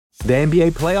The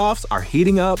NBA playoffs are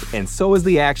heating up, and so is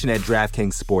the action at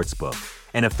DraftKings Sportsbook,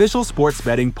 an official sports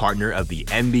betting partner of the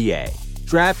NBA.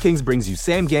 DraftKings brings you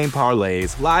same-game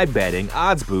parlays, live betting,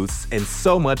 odds boosts, and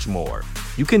so much more.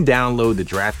 You can download the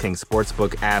DraftKings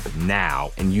Sportsbook app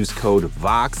now and use code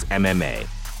VOXMMA.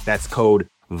 That's code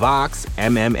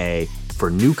VOXMMA for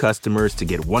new customers to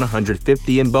get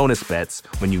 $150 in bonus bets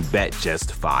when you bet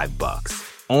just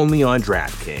 $5. Only on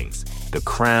DraftKings. The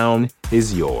crown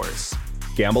is yours.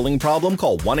 Gambling problem?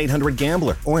 Call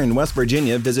 1-800-GAMBLER. Or in West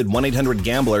Virginia, visit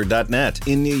 1-800-GAMBLER.net.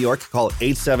 In New York, call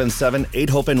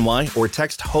 877-8-HOPE-NY or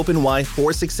text HOPE-NY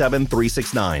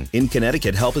 467-369. In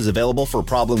Connecticut, help is available for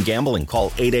problem gambling.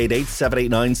 Call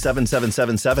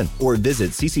 888-789-7777 or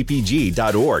visit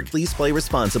ccpg.org. Please play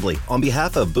responsibly. On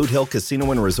behalf of Boot Hill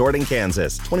Casino and Resort in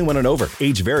Kansas, 21 and over.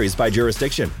 Age varies by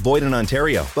jurisdiction. Void in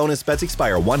Ontario. Bonus bets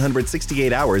expire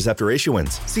 168 hours after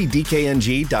issuance. See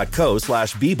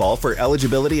dkng.co/bball for eligibility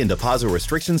and deposit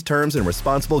restrictions, terms, and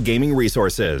responsible gaming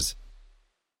resources.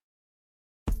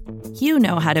 You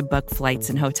know how to book flights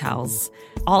and hotels.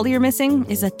 All you're missing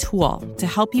is a tool to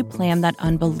help you plan that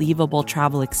unbelievable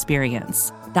travel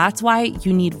experience. That's why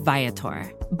you need Viator.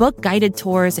 Book guided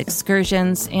tours,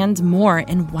 excursions, and more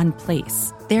in one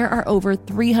place. There are over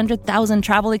 300,000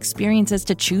 travel experiences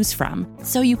to choose from,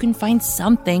 so you can find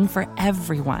something for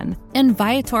everyone. And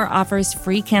Viator offers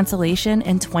free cancellation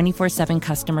and 24/7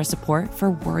 customer support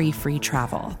for worry-free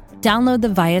travel. Download the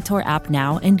Viator app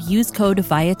now and use code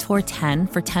Viator10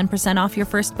 for 10% off your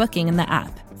first booking in the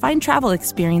app. Find travel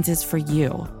experiences for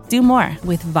you. Do more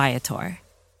with Viator.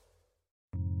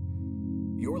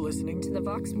 You're listening to the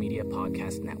Vox Media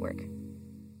Podcast Network.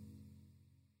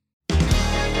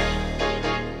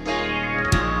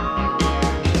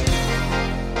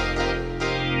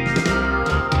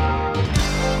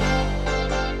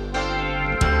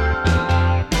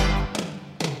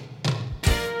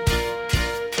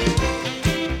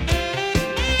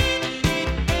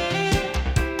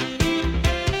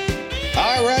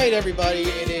 All right, everybody.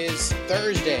 It is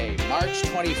Thursday, March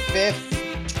 25th,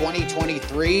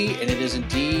 2023, and it is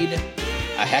indeed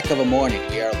a heck of a morning.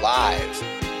 We are live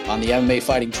on the MMA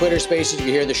Fighting Twitter Spaces. You can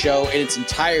hear the show in its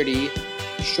entirety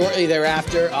shortly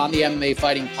thereafter on the MMA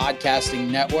Fighting Podcasting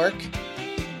Network.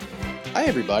 Hi,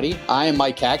 everybody. I am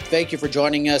Mike Heck. Thank you for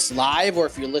joining us live, or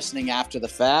if you're listening after the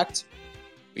fact,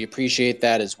 we appreciate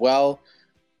that as well.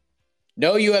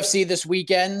 No UFC this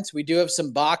weekend. We do have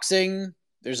some boxing.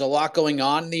 There's a lot going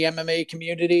on in the MMA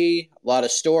community, a lot of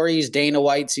stories. Dana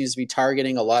White seems to be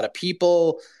targeting a lot of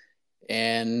people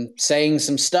and saying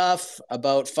some stuff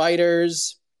about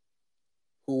fighters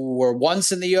who were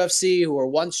once in the UFC, who were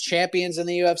once champions in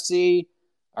the UFC,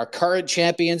 are current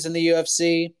champions in the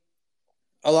UFC.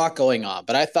 A lot going on.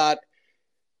 But I thought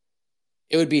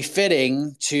it would be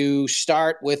fitting to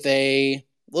start with a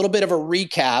little bit of a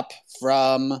recap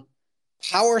from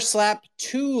Power Slap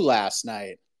 2 last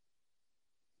night.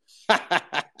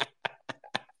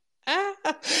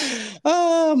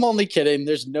 I'm only kidding.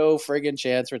 There's no friggin'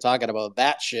 chance we're talking about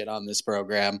that shit on this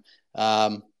program.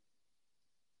 But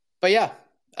yeah,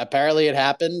 apparently it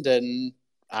happened, and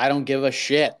I don't give a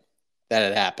shit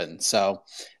that it happened. So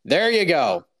there you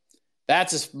go.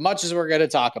 That's as much as we're going to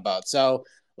talk about. So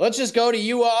let's just go to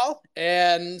you all,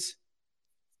 and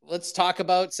let's talk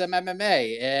about some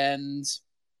MMA and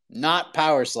not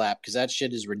Power Slap, because that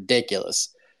shit is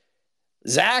ridiculous.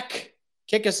 Zach,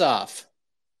 kick us off.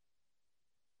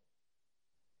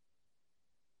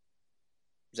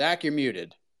 Zach, you're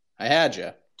muted. I had you.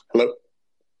 Hello.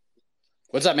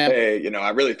 What's up, man? Hey,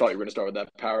 I really thought you were going to start with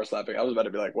that power slapping. I was about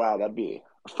to be like, wow, that'd be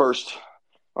a first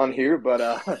on here. But,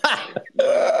 honestly,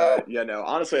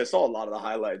 I saw a lot of the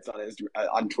highlights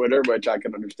on Twitter, which I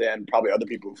can understand. Probably other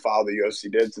people who follow the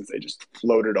UFC did, since they just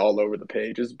floated all over the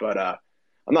pages. But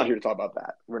I'm not here to talk about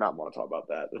that. We're not want to talk about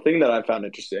that. The thing that I found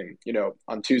interesting,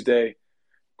 on Tuesday,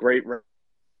 great Ryan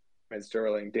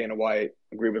Sterling, Dana White,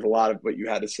 agree with a lot of what you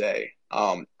had to say.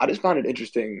 I just found it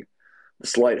interesting, the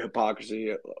slight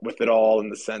hypocrisy with it all, in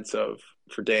the sense of,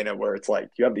 for Dana, where it's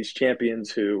like you have these champions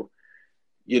who,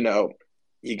 you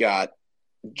got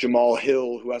Jamal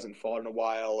Hill, who hasn't fought in a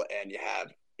while, and you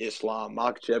have Islam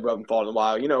Makhachev, who hasn't fought in a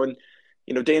while, and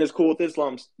Dana's cool with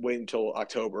Islam waiting until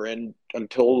October and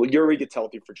until Yuri gets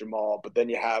healthy for Jamal. But then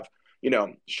you have,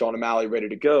 Sean O'Malley ready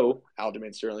to go.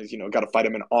 Aljamain Sterling's, got to fight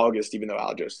him in August, even though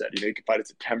Aljo said, he could fight in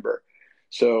September.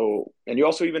 So, and you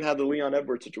also even had the Leon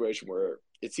Edwards situation where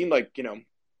it seemed like,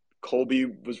 Colby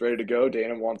was ready to go.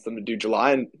 Dana wants them to do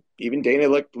July. And even Dana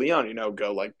let Leon,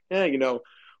 go like,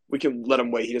 we can let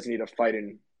him wait. He doesn't need to fight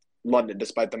in London,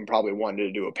 despite them probably wanting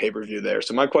to do a pay-per-view there.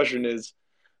 So my question is,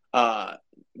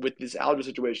 with this Aljo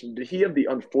situation, did he have the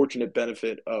unfortunate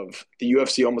benefit of the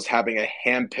UFC almost having a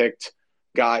handpicked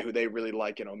guy who they really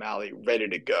like in O'Malley ready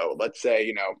to go? Let's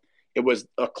say, it was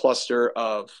a cluster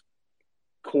of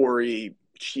Corey,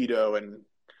 Cheeto, and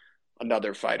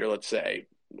another fighter, let's say.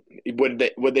 Would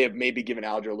they have maybe given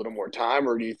Aljo a little more time,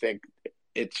 or do you think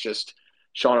it's just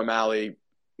Sean O'Malley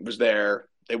was there?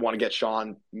 They want to get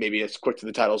Sean maybe as quick to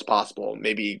the title as possible,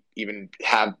 maybe even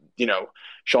have,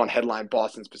 Sean headline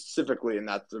Boston specifically, and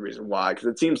that's the reason why. Because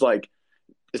it seems like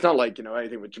it's not like,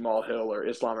 anything with Jamal Hill or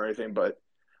Islam or anything, but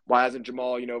why hasn't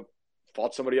Jamal,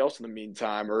 fought somebody else in the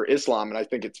meantime, or Islam? And I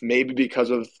think it's maybe because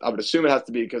of, I would assume it has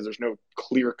to be because there's no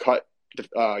clear cut,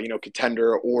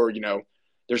 contender, or,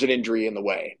 there's an injury in the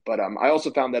way. But I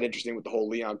also found that interesting with the whole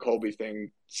Leon Colby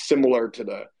thing, similar to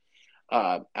the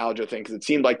Aljo thing, because it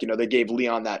seemed like, they gave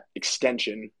Leon that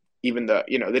extension, even though,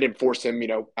 they didn't force him,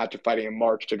 after fighting in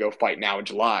March to go fight now in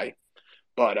July.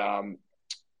 But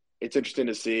it's interesting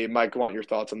to see. Mike, I want your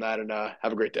thoughts on that, and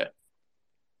have a great day.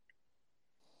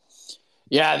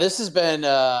 Yeah, this has been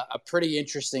a pretty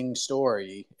interesting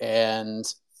story, and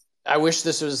I wish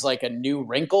this was like a new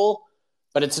wrinkle,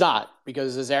 but it's not,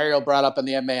 because as Ariel brought up in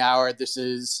the MMA Hour, this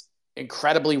is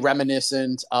incredibly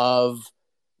reminiscent of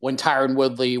when Tyron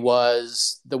Woodley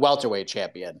was the welterweight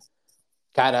champion.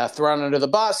 Kind of thrown under the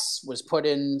bus, was put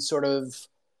in sort of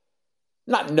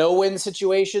not no-win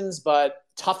situations, but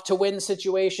tough-to-win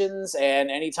situations,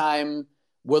 and anytime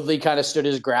Woodley kind of stood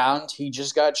his ground, he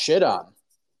just got shit on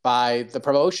by the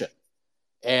promotion.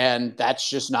 And that's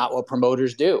just not what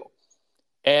promoters do.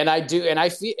 And I've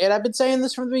been saying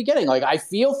this from the beginning, like, I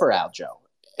feel for Aljo.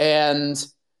 And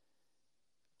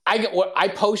I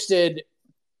posted,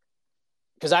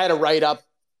 because I had to write up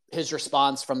his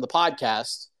response from the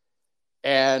podcast,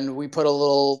 and we put a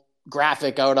little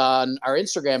graphic out on our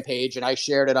Instagram page, and I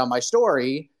shared it on my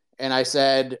story, and I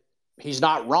said, he's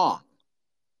not wrong.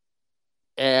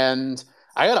 And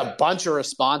I got a bunch of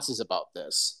responses about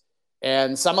this,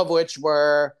 and some of which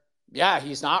were, yeah,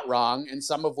 he's not wrong, and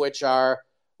some of which are,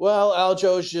 well,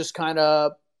 Aljo's just kind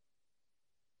of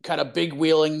big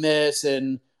wheeling this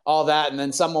and all that. And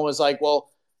then someone was like,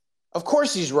 well, of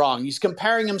course he's wrong. He's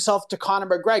comparing himself to Conor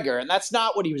McGregor, and that's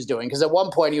not what he was doing, because at one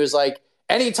point he was like,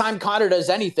 anytime Conor does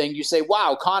anything, you say,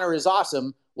 wow, Conor is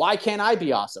awesome. Why can't I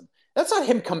be awesome? That's not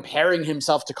him comparing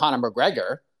himself to Conor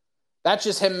McGregor. That's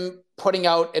just him putting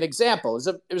out an example.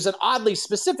 It was an oddly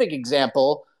specific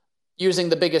example using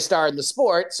the biggest star in the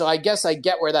sport, so I guess I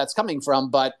get where that's coming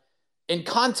from, but in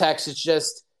context, it's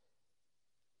just,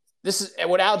 this is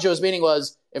what Aljo's meaning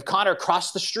was, if Conor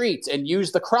crossed the street and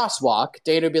used the crosswalk,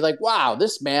 Dana would be like, wow,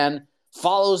 this man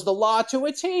follows the law to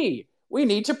a T. We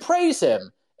need to praise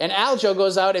him. And Aljo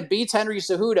goes out and beats Henry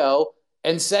Cejudo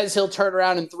and says he'll turn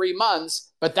around in 3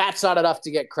 months, but that's not enough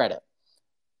to get credit.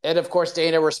 And of course,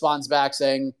 Dana responds back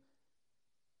saying,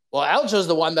 well, Aljo's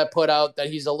the one that put out that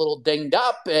he's a little dinged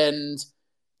up and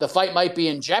the fight might be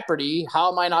in jeopardy.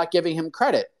 How am I not giving him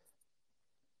credit?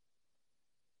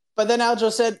 But then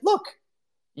Aljo said, look,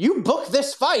 you booked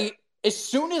this fight as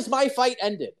soon as my fight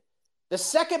ended. The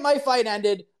second my fight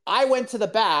ended, I went to the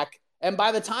back, and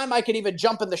by the time I could even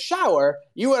jump in the shower,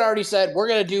 you had already said, we're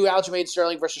going to do Aljamain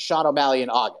Sterling versus Sean O'Malley in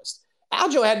August.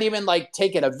 Aljo hadn't even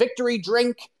taken a victory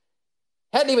drink,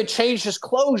 hadn't even changed his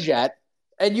clothes yet,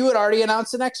 and you had already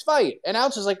announced the next fight. And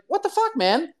Aljo's like, what the fuck,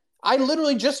 man? I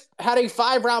literally just had a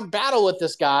 5-round battle with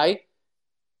this guy,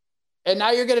 and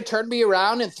now you're going to turn me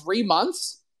around in 3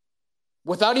 months?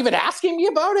 Without even asking me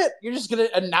about it? You're just going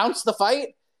to announce the fight?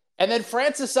 And then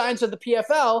Francis signs with the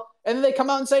PFL, and then they come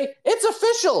out and say, it's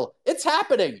official. It's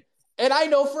happening. And I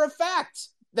know for a fact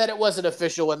that it wasn't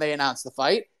official when they announced the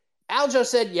fight. Aljo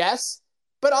said yes,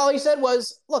 but all he said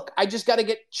was, look, I just got to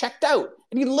get checked out.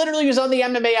 And he literally was on the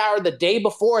MMA Hour the day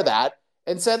before that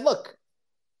and said, look,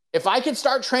 if I can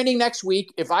start training next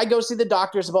week, if I go see the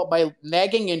doctors about my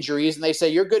nagging injuries and they say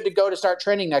you're good to go to start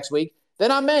training next week,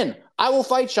 then I'm in. I will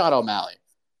fight Sean O'Malley.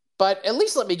 But at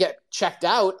least let me get checked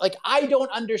out. I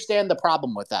don't understand the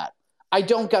problem with that. I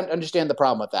don't understand the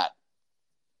problem with that.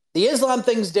 The Islam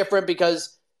thing's different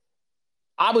because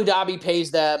Abu Dhabi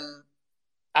pays them,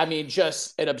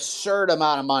 just an absurd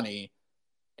amount of money.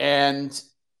 And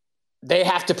they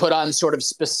have to put on sort of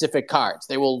specific cards.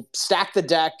 They will stack the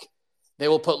deck. They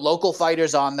will put local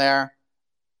fighters on there,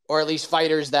 or at least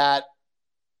fighters that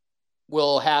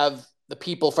will have the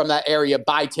people from that area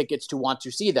buy tickets to want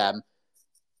to see them.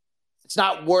 It's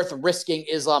not worth risking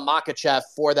Islam Makhachev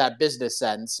for that business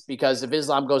sense, because if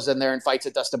Islam goes in there and fights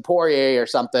at Dustin Poirier or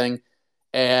something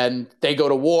and they go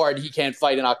to war and he can't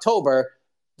fight in October,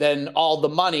 then all the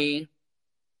money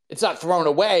it's not thrown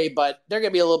away, but they're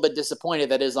going to be a little bit disappointed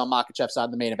that Islam Makhachev's not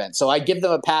in the main event. So I give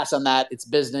them a pass on that. It's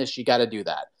business. You got to do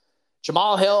that.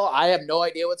 Jamal Hill, I have no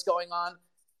idea what's going on.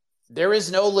 There is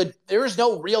no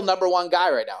real number one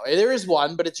guy right now. There is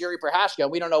one, but it's Yuri Prohashka.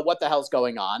 We don't know what the hell's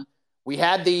going on. We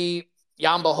had the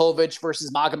Jan Blachowicz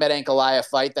versus Magomed Ankalaev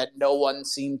fight that no one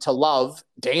seemed to love,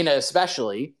 Dana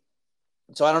especially.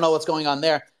 So I don't know what's going on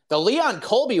there. The Leon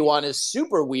Colby one is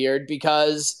super weird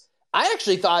because I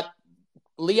actually thought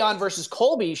Leon versus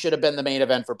Colby should have been the main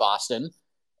event for Boston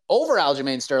over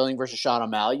Aljamain Sterling versus Sean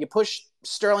O'Malley. You push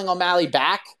Sterling O'Malley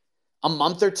back a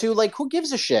month or two. Like, who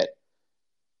gives a shit?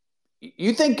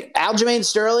 You think Aljamain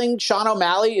Sterling, Sean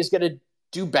O'Malley is going to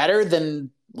do better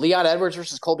than Leon Edwards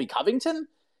versus Colby Covington?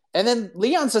 And then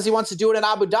Leon says he wants to do it in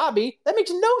Abu Dhabi. That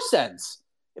makes no sense.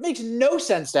 It makes no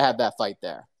sense to have that fight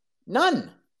there. None.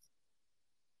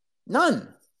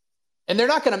 And they're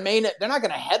not going to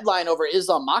headline over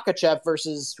Islam Makhachev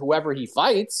versus whoever he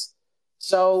fights.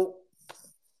 So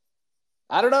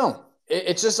I don't know.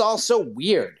 It's just all so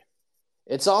weird.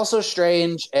 It's all so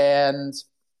strange. And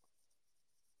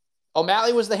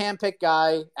O'Malley was the handpicked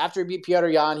guy. After he beat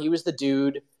Petr Yan, he was the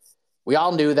dude. We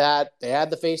all knew that. They had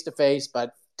the face-to-face,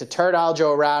 but to turn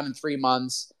Aljo around in 3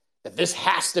 months, that this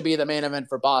has to be the main event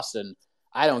for Boston,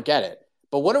 I don't get it.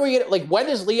 But what are we going to, like, when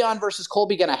is Leon versus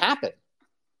Colby going to happen?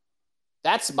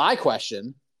 That's my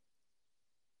question.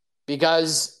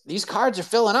 Because these cards are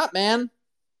filling up, man.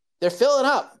 They're filling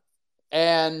up.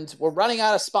 And we're running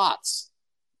out of spots.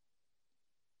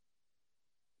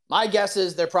 My guess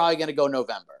is they're probably going to go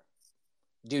November.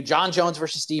 Do John Jones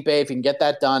versus Stipe. If you can get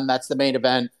that done, that's the main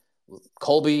event.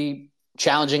 Colby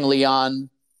challenging Leon,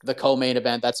 the co-main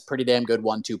event. That's a pretty damn good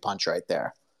 1-2 punch right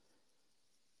there.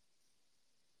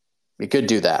 We could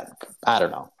do that. I don't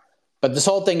know. But this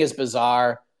whole thing is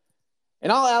bizarre.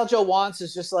 And all Aljo wants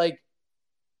is just like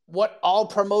what all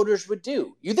promoters would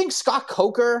do. You think Scott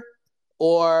Coker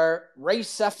or Ray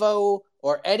Sefo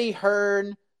or Eddie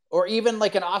Hearn or even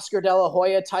like an Oscar De La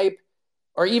Hoya type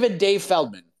or even Dave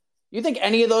Feldman, you think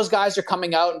any of those guys are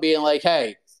coming out and being like,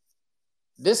 hey,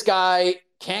 this guy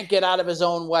can't get out of his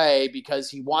own way because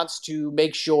he wants to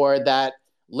make sure that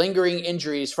lingering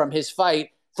injuries from his fight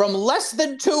from less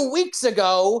than 2 weeks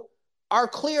ago are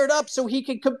cleared up so he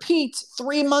can compete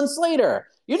 3 months later?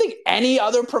 You think any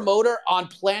other promoter on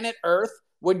planet Earth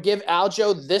would give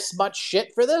Aljo this much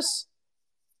shit for this?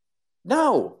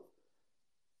 No.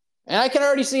 And I can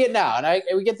already see it now. And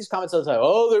we get these comments all the time.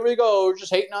 Oh, there we go. We're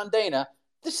just hating on Dana.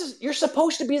 You're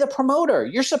supposed to be the promoter.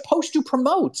 You're supposed to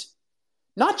promote.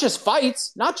 Not just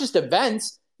fights, not just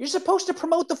events. You're supposed to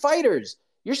promote the fighters.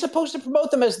 You're supposed to promote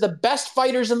them as the best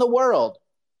fighters in the world.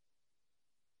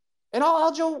 And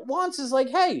all Aljo wants is like,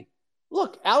 hey,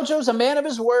 look, Aljo's a man of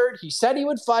his word. He said he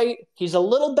would fight. He's a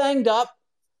little banged up.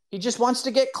 He just wants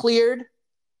to get cleared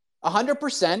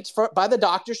 100% by the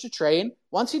doctors to train.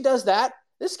 Once he does that,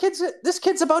 this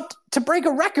kid's about to break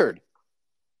a record.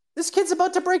 If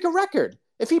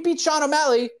he beats Sean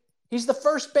O'Malley, he's the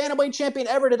first bantamweight champion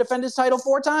ever to defend his title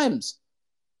 4 times.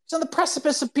 He's on the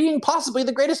precipice of being possibly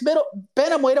the greatest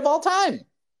bantamweight of all time.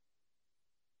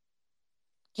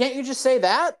 Can't you just say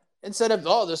that instead of,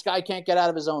 oh, this guy can't get out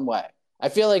of his own way? I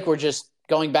feel like we're just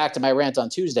going back to my rant on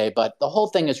Tuesday, but the whole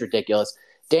thing is ridiculous.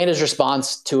 Dana's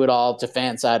response to it all, to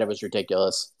fan side, it was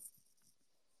ridiculous.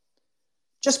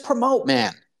 Just promote,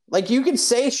 man. Like, you can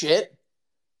say shit.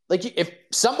 Like, if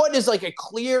someone is like a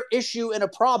clear issue and a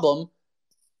problem,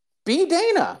 be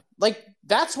Dana. Like,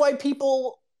 that's why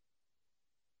people,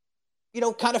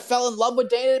 kind of fell in love with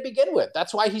Dana to begin with.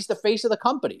 That's why he's the face of the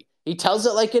company. He tells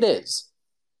it like it is.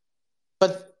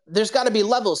 But there's got to be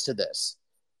levels to this.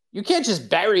 You can't just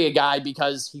bury a guy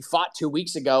because he fought 2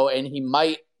 weeks ago and he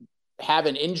might have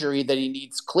an injury that he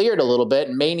needs cleared a little bit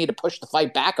and may need to push the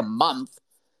fight back a month.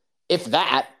 If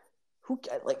that,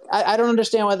 I don't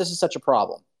understand why this is such a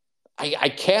problem. I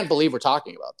can't believe we're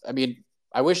talking about it. I mean,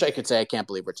 I wish I could say I can't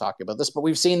believe we're talking about this, but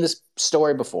we've seen this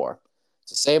story before.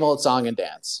 It's the same old song and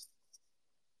dance.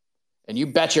 And you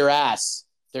bet your ass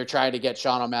they're trying to get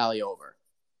Sean O'Malley over.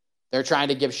 They're trying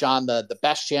to give Sean the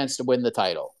best chance to win the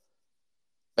title.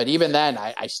 But even then,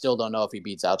 I still don't know if he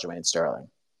beats Aljamain Sterling.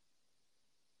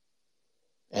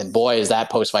 And boy, is that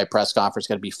post-fight press conference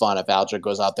going to be fun if Aljo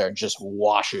goes out there and just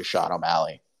washes Sean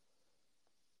O'Malley.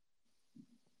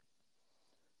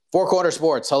 Four Corner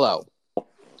Sports, hello.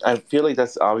 I feel like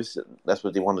that's obviously that's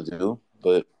what they want to do.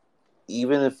 But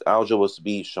even if Aljo was to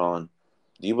beat Sean,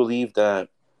 do you believe that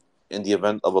in the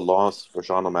event of a loss for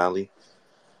Sean O'Malley,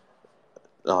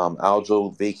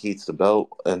 Aljo vacates the belt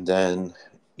and then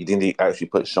you think they actually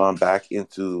put Sean back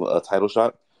into a title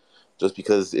shot? Just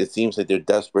because it seems like they're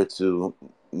desperate to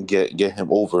get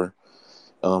him over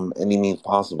any means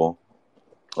possible.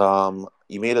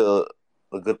 You made a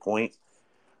good point.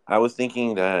 I was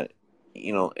thinking that,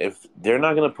 if they're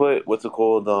not going to put what's it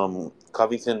called,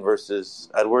 Covington versus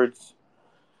Edwards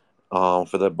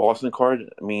for the Boston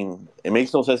card, I mean, it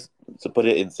makes no sense to put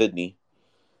it in Sydney.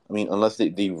 I mean, unless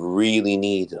they really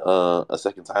need a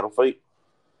second title fight.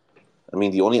 I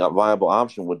mean, the only viable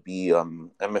option would be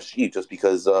MSG, just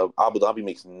because Abu Dhabi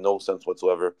makes no sense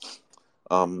whatsoever.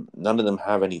 None of them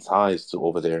have any ties to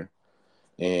over there.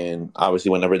 And obviously,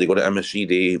 whenever they go to MSG,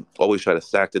 they always try to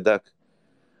stack the deck.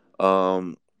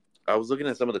 I was looking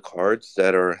at some of the cards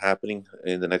that are happening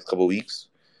in the next couple of weeks,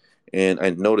 and I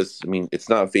noticed, I mean, it's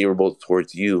not favorable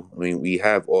towards you. I mean, we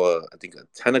have, I think, a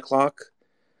 10 o'clock,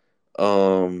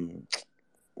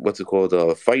 what's it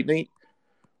called, fight night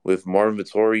with Marvin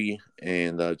Vettori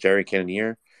and Jerry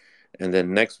Cannonier. And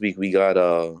then next week, we got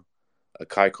a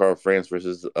Kai Kara France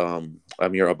versus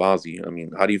Amir Abazi. I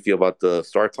mean, how do you feel about the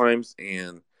start times,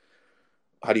 and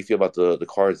how do you feel about the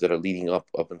cards that are leading up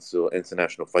until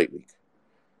International Fight Week?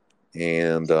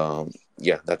 And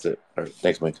yeah, that's it. All right,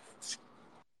 thanks, Mike.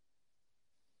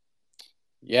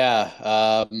 Yeah,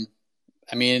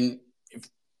 I mean,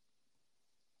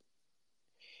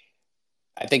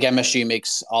 I think MSG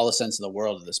makes all the sense in the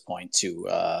world at this point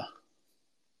to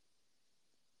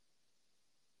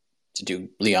do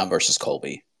Leon versus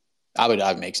Colby. Abu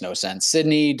Dhabi makes no sense.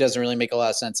 Sydney doesn't really make a lot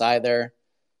of sense either,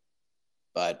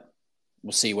 but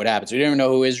we'll see what happens. We don't even know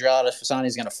who Israel Adesanya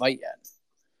is going to fight yet.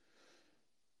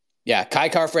 Yeah, Kai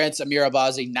Kara France, Amir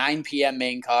Abazi, 9 p.m.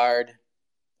 main card.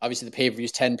 Obviously, the pay-per-view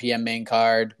is 10 p.m. main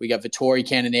card. We got Vettori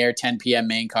Cannonier, 10 p.m.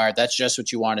 main card. That's just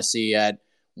what you want to see at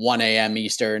 1 a.m.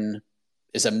 Eastern.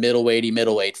 Is a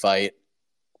middleweight fight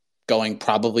going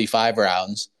probably 5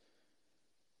 rounds.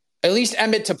 At least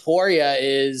Emmett Topuria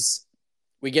is,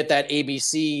 we get that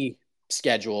ABC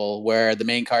schedule where the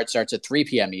main card starts at 3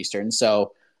 p.m. Eastern.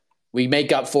 So we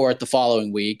make up for it the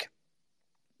following week.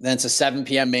 Then it's a 7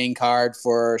 p.m. main card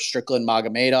for Strickland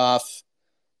Magomedov.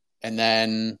 And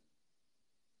then,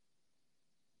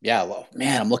 yeah, well,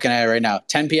 man, I'm looking at it right now.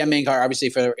 10 p.m. main card, obviously,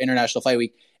 for International Fight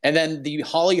Week. And then the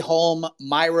Holly Holm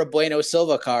Myra Bueno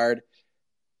Silva card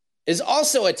is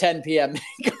also a 10 p.m.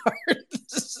 main card.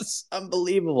 This is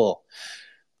unbelievable.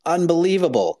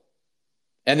 Unbelievable.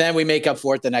 And then we make up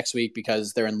for it the next week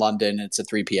because they're in London. It's a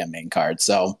 3 p.m. main card.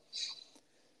 So,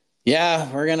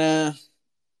 yeah, we're gonna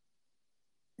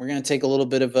take a little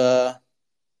bit of a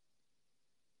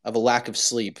lack of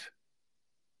sleep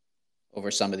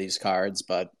over some of these cards,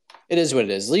 but it is what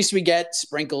it is. At least we get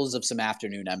sprinkles of some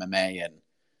afternoon MMA, and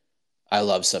I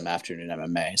love some afternoon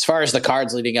MMA. As far as the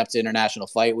cards leading up to International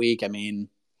Fight Week, I mean,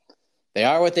 they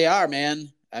are what they are,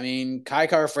 man. I mean, Kai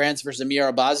Kara France versus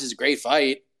Amir Abazi is a great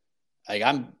fight. Like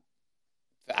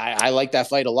I like that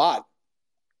fight a lot.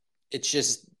 It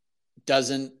just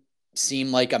doesn't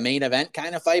seem like a main event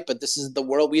kind of fight, but this is the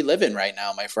world we live in right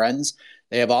now, my friends.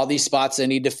 They have all these spots they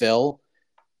need to fill,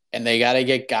 and they got to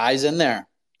get guys in there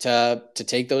to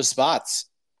take those spots.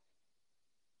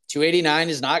 289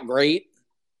 is not great.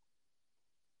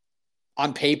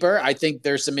 On paper, I think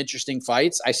there's some interesting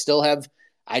fights. I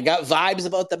got vibes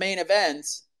about the main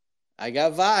events. I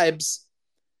got vibes.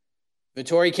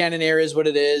 Vettori Cannonier is what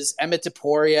it is. Emmett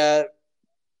Topuria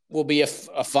will be a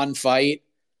fun fight.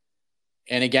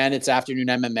 And again, it's afternoon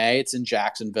MMA. It's in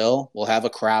Jacksonville. We'll have a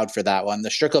crowd for that one. The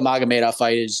Strickland Magomedov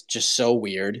fight is just so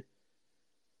weird.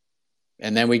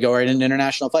 And then we go right into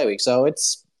International Fight Week. So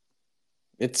it's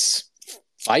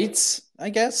fights, I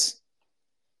guess.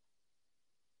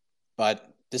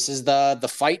 But this is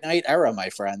the fight night era, my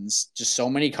friends. Just so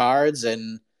many cards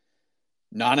and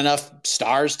not enough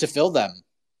stars to fill them.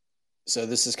 So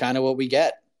this is kind of what we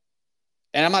get.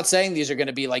 And I'm not saying these are going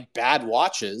to be like bad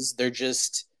watches. They're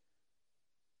just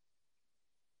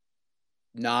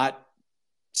not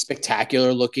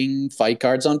spectacular looking fight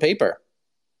cards on paper.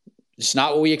 It's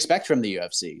not what we expect from the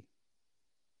UFC.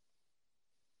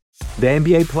 The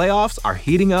NBA playoffs are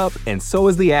heating up, and so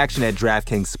is the action at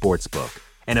DraftKings Sportsbook,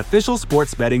 an official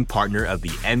sports betting partner of the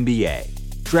NBA.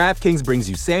 DraftKings brings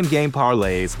you same-game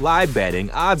parlays, live betting,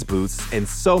 odds boosts, and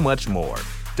so much more.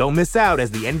 Don't miss out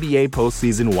as the NBA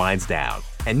postseason winds down.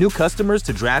 And new customers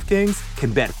to DraftKings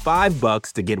can bet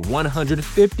 $5 to get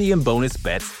 $150 in bonus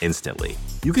bets instantly.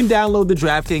 You can download the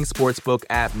DraftKings Sportsbook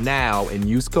app now and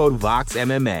use code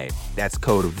VOXMMA. That's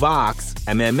code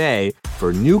VOXMMA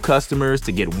for new customers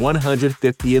to get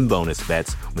 $150 in bonus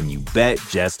bets when you bet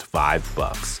just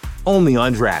 $5. Only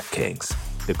on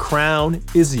DraftKings. The crown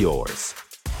is yours.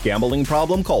 Gambling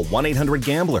problem? Call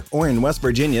 1-800-GAMBLER. Or in West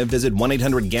Virginia, visit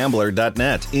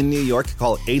 1-800-GAMBLER.net. In New York,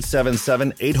 call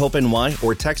 877-8-HOPE-NY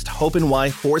or text HOPE-NY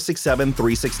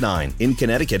 467-369. In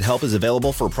Connecticut, help is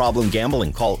available for problem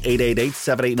gambling. Call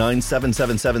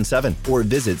 888-789-7777 or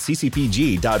visit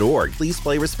ccpg.org. Please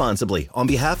play responsibly. On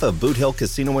behalf of Boot Hill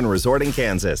Casino and Resort in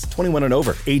Kansas, 21 and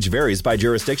over. Age varies by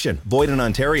jurisdiction. Void in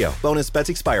Ontario. Bonus bets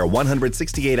expire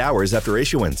 168 hours after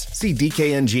issuance. See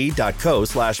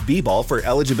dkng.co/bball for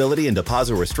eligibility and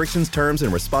deposit restrictions, terms,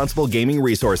 and responsible gaming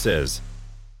resources.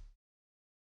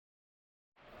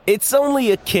 It's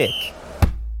only a kick,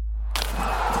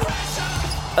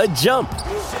 a jump,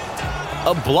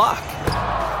 a block.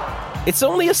 It's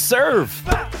only a serve.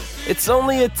 It's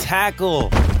only a tackle,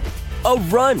 a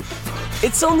run.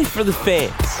 It's only for the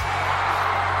fans.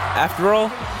 After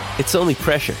all, it's only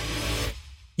pressure.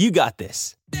 You got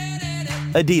this.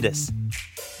 Adidas.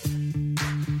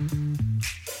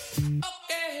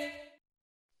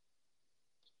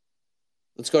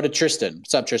 Let's go to Tristan.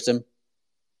 What's up, Tristan?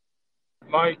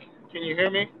 Mike, can you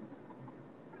hear me?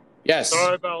 Yes.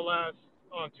 Sorry about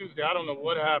on Tuesday. I don't know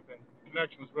what happened. The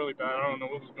connection was really bad. I don't know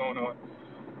what was going on.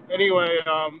 Anyway,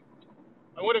 I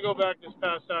want to go back this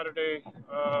past Saturday.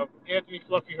 Anthony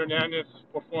Fluffy Hernandez's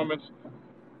performance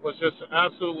was just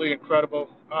absolutely incredible.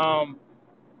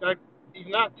 He's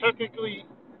not technically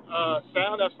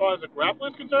sound as far as the grappler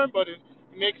is concerned, but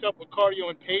he makes up with cardio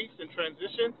and pace and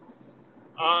transition.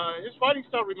 His fighting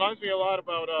style reminds me a lot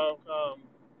about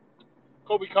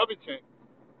Kobe Covington,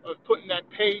 of putting that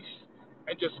pace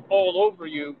and just all over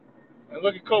you. And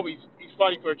look at Kobe, he's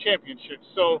fighting for a championship.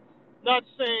 So, not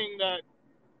saying that,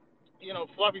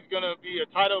 Fluffy's going to be a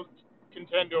title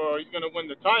contender or he's going to win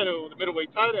the title, the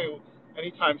middleweight title,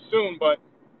 anytime soon. But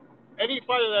any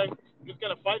fighter that is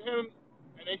going to fight him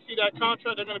and they see that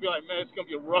contract, they're going to be like, man, it's going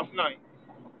to be a rough night.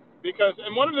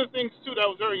 And one of the things, too, that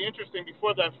was very interesting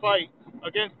before that fight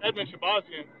against Edmund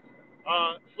Shabazian,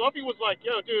 Fluffy was like,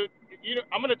 yo, dude,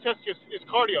 I'm going to test his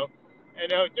cardio.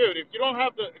 And, dude, if you're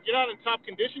not in top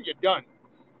condition, you're done.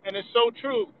 And it's so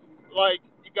true. Like,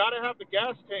 you got to have the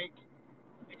gas tank,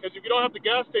 because if you don't have the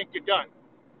gas tank, you're done.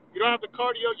 You don't have the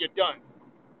cardio, you're done.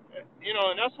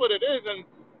 And that's what it is. And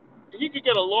he could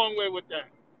get a long way with that.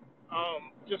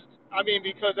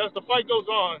 Because as the fight goes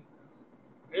on,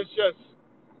 it's just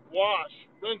wash,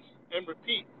 rinse, and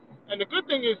repeat. And the good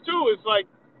thing is, too, is like,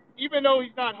 even though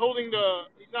he's not holding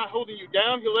you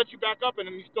down, he'll let you back up, and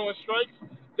then he's throwing strikes.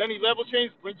 Then he level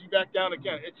changes, brings you back down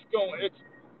again. It's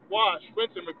wash,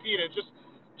 rinse, and repeat. It's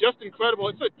just incredible.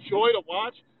 It's a joy to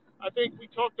watch. I think we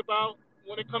talked about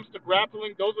when it comes to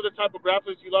grappling, those are the type of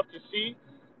grapplers you love to see,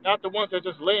 not the ones that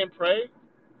just lay and pray.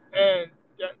 And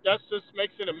that just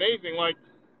makes it amazing. Like,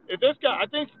 if this guy, I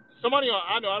think somebody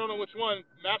I don't know which one,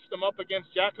 matched him up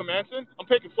against Jack Hermanson. I'm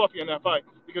picking Fluffy in that fight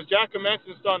because Jack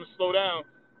Hermanson's starting to slow down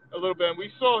a little bit. And we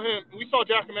saw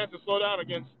Jack Hermanson slow down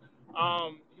against,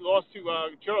 he lost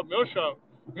to Gerald Meerschaert.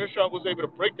 Meerschaert was able to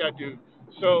break that dude.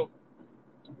 So,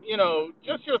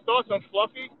 just your thoughts on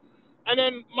Fluffy. And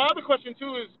then my other question,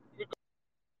 too, is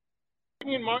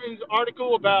Ian Martin's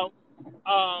article about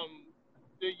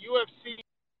the UFC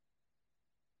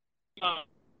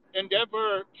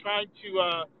endeavor trying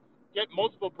to get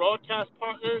multiple broadcast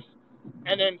partners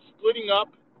and then splitting up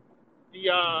the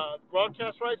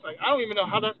broadcast rights. Like, I don't even know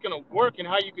how that's going to work and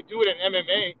how you could do it in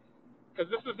MMA, because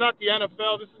this is not the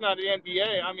NFL, this is not the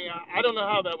NBA. I mean, I don't know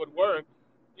how that would work.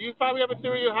 Do you probably have a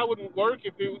theory of how it would work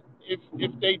if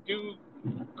they do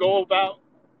go about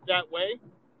that way?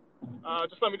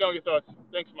 Just let me know your thoughts.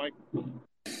 Thanks, Mike.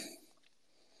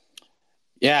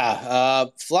 Yeah,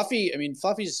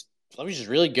 Fluffy's just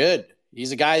really good.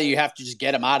 He's a guy that you have to just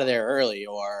get him out of there early,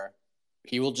 or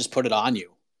he will just put it on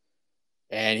you.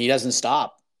 And he doesn't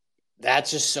stop.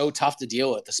 That's just so tough to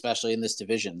deal with, especially in this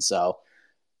division. So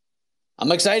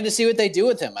I'm excited to see what they do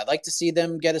with him. I'd like to see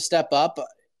them get a step up.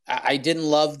 I didn't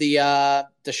love the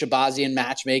Shabazian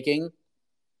matchmaking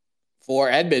for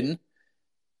Edmund.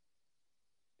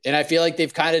 And I feel like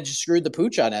they've kind of just screwed the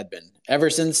pooch on Edmund. Ever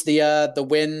since the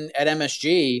win at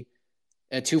MSG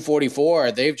at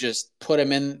 244, they've just put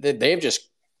him in. They've just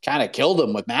kind of killed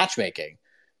him with matchmaking,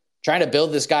 trying to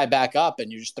build this guy back up,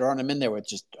 and you're just throwing him in there with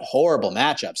just horrible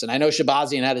matchups. And I know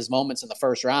Shabazian had his moments in the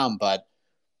first round, but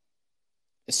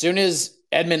as soon as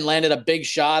Edmund landed a big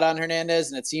shot on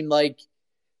Hernandez, and it seemed like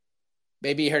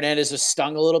maybe Hernandez was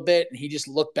stung a little bit, and he just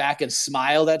looked back and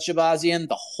smiled at Shabazian,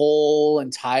 the whole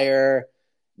entire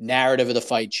narrative of the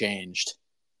fight changed.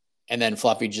 And then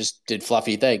Fluffy just did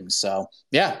Fluffy things. So,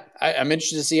 yeah, I'm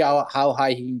interested to see how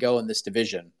high he can go in this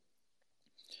division.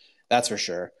 That's for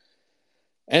sure.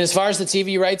 And as far as the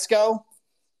TV rights go,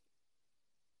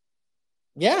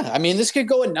 Yeah, I mean, this could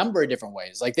go a number of different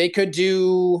ways. Like they could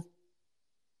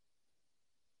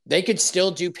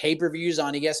still do pay-per-views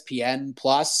on ESPN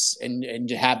Plus and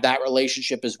have that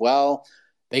relationship as well.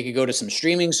 They could go to some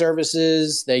streaming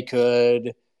services. There's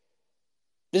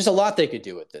a lot they could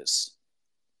do with this.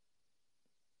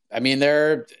 I mean,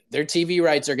 their TV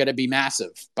rights are going to be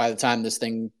massive by the time this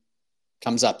thing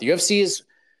comes up. The UFC is,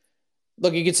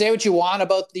 look, you can say what you want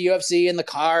about the UFC and the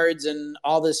cards and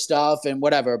all this stuff and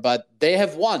whatever, but they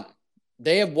have won.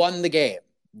 They have won the game.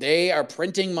 They are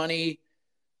printing money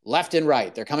left and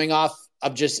right. They're coming off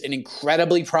of just an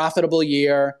incredibly profitable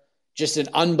year, just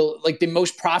like the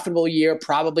most profitable year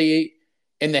probably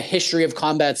in the history of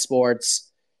combat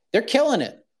sports. They're killing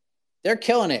it. They're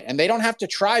killing it, and they don't have to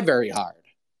try very hard.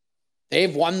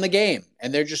 They've won the game,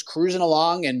 and they're just cruising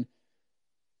along, and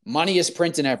money is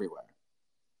printing everywhere.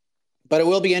 But it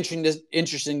will be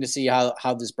interesting to see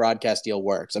how this broadcast deal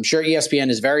works. I'm sure ESPN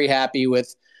is very happy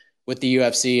with the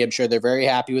UFC. I'm sure they're very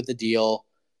happy with the deal.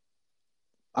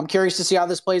 I'm curious to see how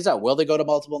this plays out. Will they go to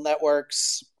multiple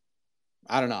networks?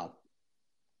 I don't know.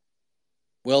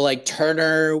 Will like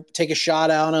Turner take a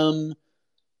shot on them?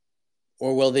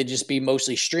 Or will they just be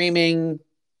mostly streaming?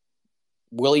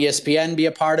 Will ESPN be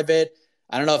a part of it?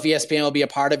 I don't know if ESPN will be a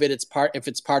part of it. If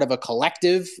it's part of a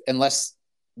collective, unless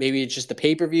maybe it's just the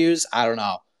pay-per-views. I don't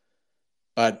know.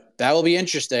 But that will be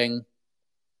interesting.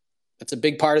 That's a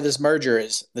big part of this merger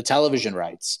is the television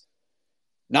rights.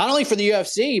 Not only for the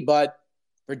UFC, but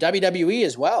for WWE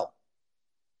as well.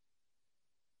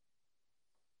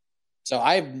 So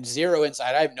I have zero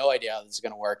insight. I have no idea how this is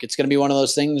going to work. It's going to be one of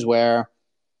those things where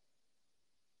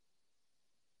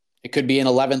it could be an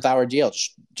 11th hour deal,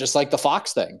 just like the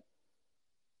Fox thing.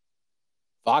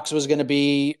 Fox wasn't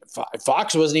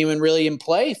even really in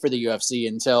play for the UFC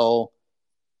until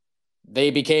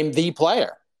they became the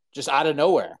player, just out of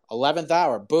nowhere. 11th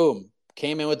hour, boom,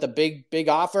 came in with a big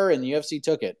offer, and the UFC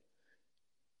took it.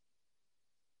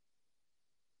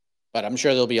 But I'm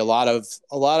sure there'll be a lot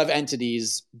of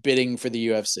entities bidding for the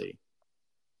UFC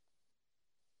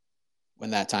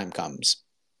when that time comes.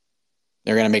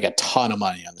 They're going to make a ton of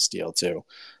money on this deal too.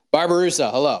 Barbarossa,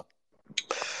 hello.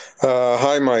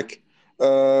 Hi, Mike.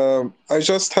 I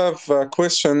just have a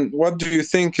question. What do you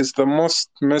think is the most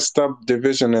messed up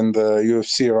division in the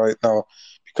UFC right now?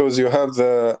 Because you have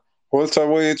the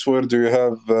welterweight, where do you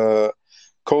have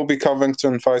Kobe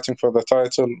Covington fighting for the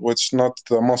title, which not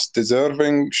the most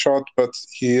deserving shot, but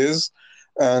he is.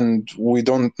 And we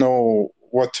don't know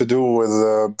what to do with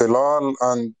Bilal.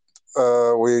 And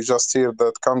we just hear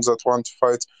that Khamzat want to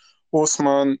fight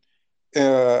Usman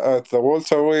at the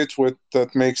welterweight,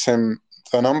 that makes him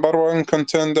the number one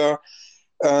contender,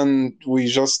 and we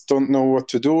just don't know what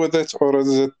to do with it. Or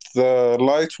is it the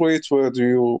lightweight, where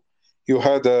you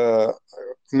had a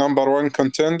number one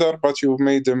contender, but you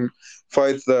made him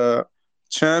fight the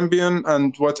champion?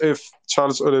 And what if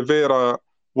Charles Oliveira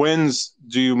wins?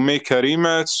 Do you make a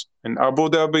rematch in Abu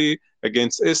Dhabi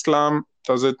against Islam?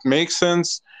 Does it make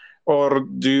sense? Or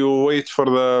do you wait for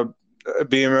the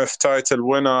BMF title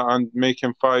winner and make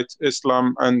him fight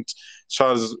Islam, and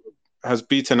Charles has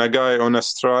beaten a guy on a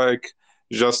strike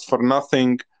just for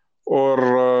nothing?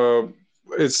 Or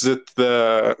is it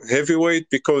the heavyweight,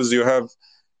 because you have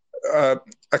a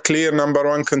clear number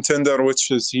one contender, which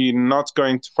is he not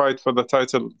going to fight for the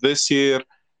title this year?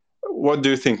 What do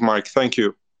you think, Mike? Thank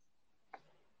you.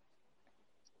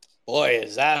 Boy,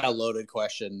 is that a loaded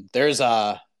question. There's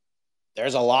a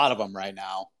lot of them right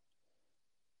now.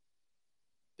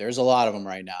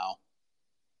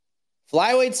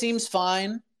 Flyweight seems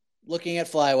fine. Looking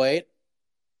at flyweight,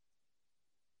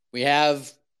 we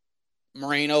have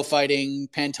Moreno fighting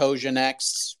Pantoja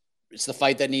next. It's the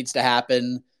fight that needs to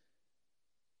happen.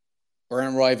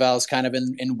 Vernon Royval's kind of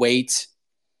in weight.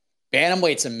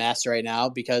 Bantamweight's a mess right now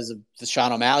because of the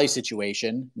Sean O'Malley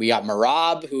situation. We got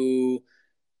Merab, who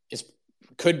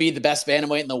could be the best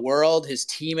bantamweight in the world. His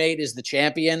teammate is the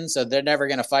champion, so they're never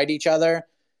going to fight each other.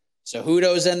 So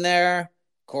Hudo's in there.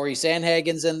 Corey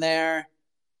Sandhagen's in there.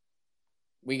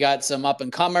 We got some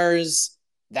up-and-comers.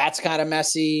 That's kind of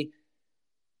messy.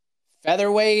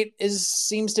 Featherweight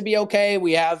seems to be okay.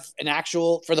 We have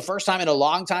for the first time in a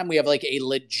long time, we have like a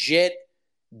legit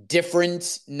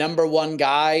different number one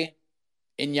guy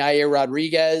in Yair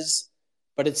Rodriguez,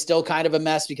 but it's still kind of a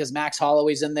mess because Max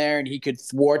Holloway's in there and he could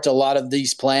thwart a lot of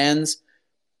these plans.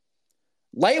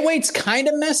 Lightweight's kind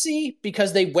of messy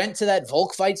because they went to that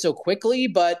Volk fight so quickly,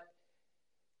 but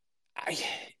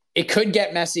it could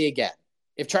get messy again.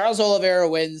 If Charles Oliveira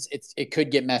wins, it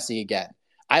could get messy again.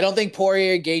 I don't think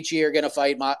Poirier and Gaethje are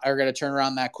going to turn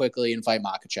around that quickly and fight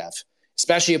Makhachev,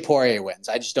 especially if Poirier wins.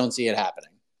 I just don't see it happening.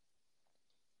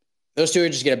 Those two are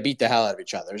just going to beat the hell out of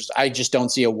each other. I just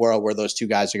don't see a world where those two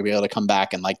guys are going to be able to come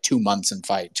back in like 2 months and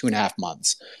fight, 2.5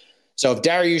 months. So if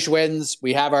Dariush wins,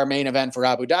 we have our main event for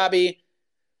Abu Dhabi.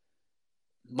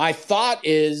 My thought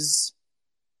is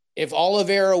if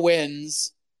Oliveira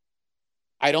wins,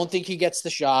 I don't think he gets the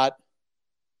shot,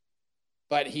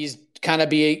 but he's kind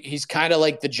of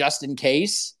like the just in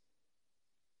case.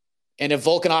 And if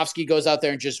Volkanovski goes out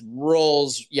there and just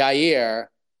rolls Yair,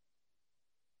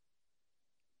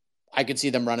 I could see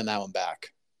them running that one back.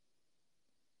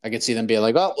 I could see them being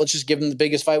like, oh, let's just give him the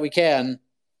biggest fight we can.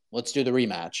 Let's do the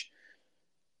rematch.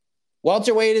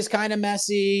 Welterweight is kind of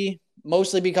messy,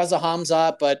 mostly because of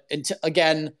Khamzat, but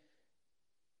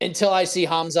until I see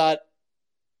Khamzat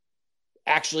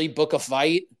actually book a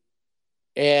fight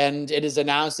and it is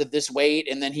announced at this weight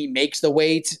and then he makes the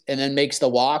weight and then makes the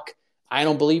walk, I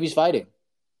don't believe he's fighting.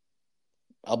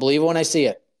 I'll believe it when I see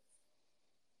it.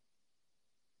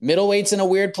 Middleweight's in a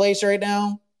weird place right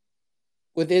now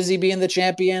with Izzy being the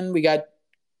champion. We got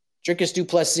Dricus du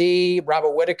Plessis,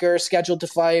 Robert Whittaker scheduled to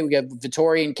fight. We got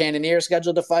Vittori and Cannonier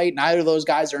scheduled to fight. Neither of those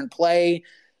guys are in play.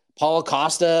 Paulo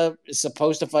Costa is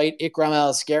supposed to fight Ikram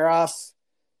Aliskerov.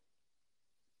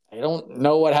 I don't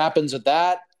know what happens with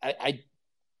that.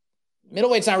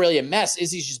 Middleweight's not really a mess.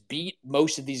 Izzy's just beat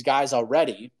most of these guys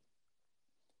already.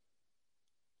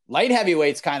 Light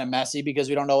heavyweight's kind of messy because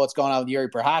we don't know what's going on with Yuri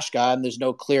Prochazka, and there's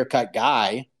no clear-cut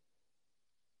guy.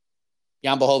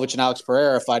 Jan Blachowicz and Alex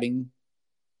Pereira are fighting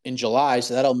in July,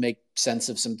 so that'll make sense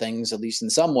of some things, at least in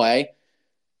some way.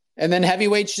 And then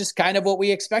heavyweight's just kind of what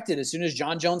we expected as soon as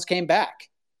John Jones came back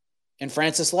and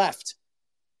Francis left.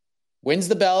 Wins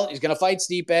the belt, he's going to fight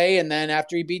Stipe, and then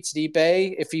after he beats Stipe,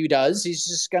 if he does, he's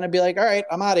just going to be like, all right,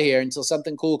 I'm out of here until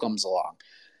something cool comes along.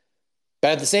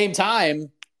 But at the same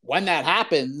time, when that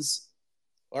happens,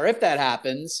 or if that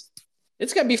happens,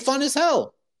 it's going to be fun as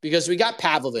hell because we got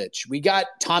Pavlovich, we got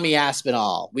Tommy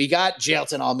Aspinall, we got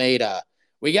Jailton Almeida,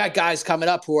 we got guys coming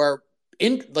up who are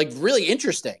really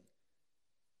interesting.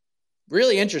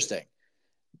 Really interesting.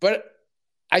 But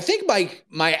I think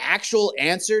my actual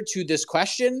answer to this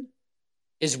question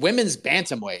is women's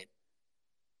bantamweight.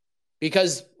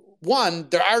 Because one,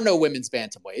 there are no women's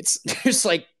bantamweights. There's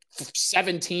like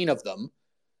 17 of them.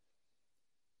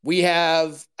 We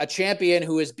have a champion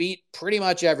who has beat pretty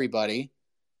much everybody.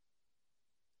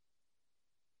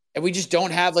 And we just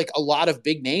don't have like a lot of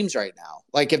big names right now.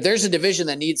 Like if there's a division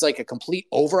that needs like a complete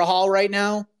overhaul right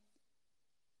now,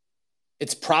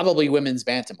 it's probably women's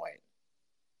bantamweight.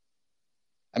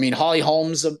 I mean, Holly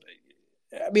Holmes.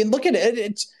 Look at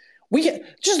it.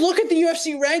 Just look at the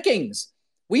UFC rankings.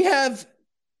 We have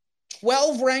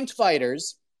 12 ranked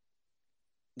fighters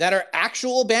that are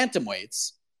actual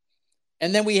bantamweights.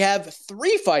 And then we have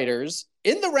 3 fighters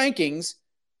in the rankings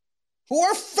who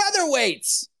are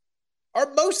featherweights,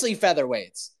 are mostly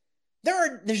featherweights.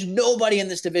 There's nobody in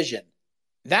this division.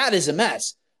 That is a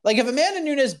mess. Like if Amanda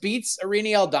Nunes beats Irene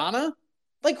Aldana,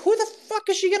 like who the fuck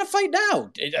is she going to fight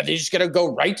now? Are they just going to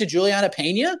go right to Juliana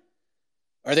Pena?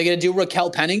 Are they going to do Raquel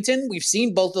Pennington? We've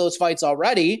seen both of those fights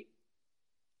already.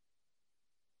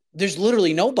 There's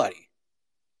literally nobody.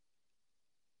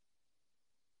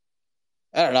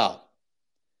 I don't know.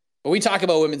 But we talk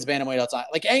about women's bantamweight all the time.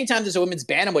 Like anytime there's a women's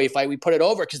bantamweight fight, we put it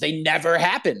over because they never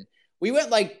happen. We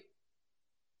went like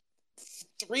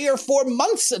 3 or 4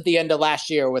 months at the end of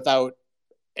last year without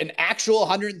an actual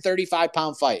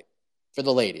 135-pound fight for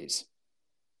the ladies.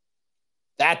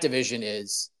 That division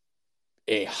is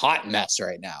a hot mess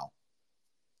right now.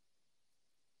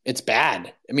 It's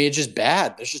bad. I mean, it's just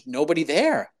bad. There's just nobody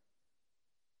there.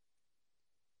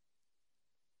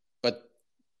 But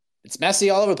it's messy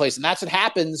all over the place. And that's what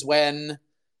happens when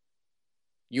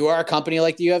you are a company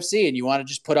like the UFC and you want to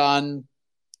just put on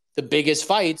the biggest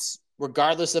fights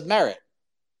regardless of merit.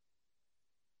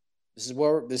 This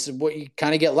is what you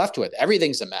kind of get left with.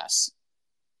 Everything's a mess.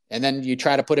 And then you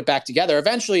try to put it back together.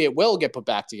 Eventually it will get put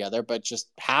back together, but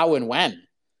just how and when?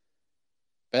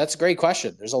 But that's a great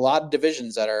question. There's a lot of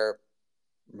divisions that are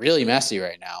really messy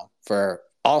right now for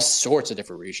all sorts of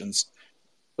different reasons.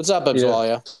 What's up, Abzalia?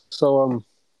 Yeah. So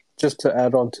just to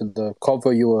add on to the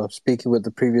cover you were speaking with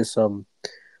the previous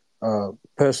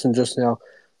person just now,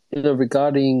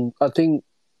 regarding, I think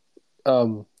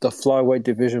the flyweight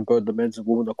division, both the men's and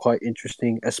women, are quite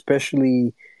interesting,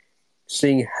 especially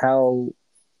seeing how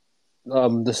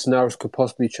the scenarios could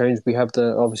possibly change. We have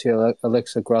obviously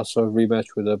Alexa Grasso rematch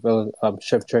with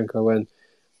Shevchenko, and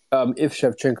if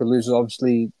Shevchenko loses,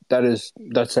 obviously that's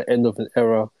the end of an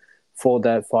era for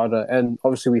that fighter. And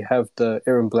obviously we have the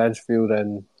Erin Blanchfield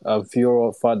and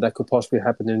Fiorot fight that could possibly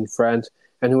happen in France,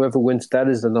 and whoever wins that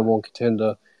is the number one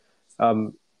contender.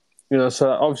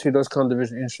 So obviously those kind of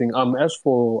divisions are interesting. As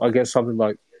for, I guess, something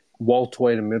like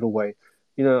welterweight and middleweight,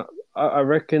 I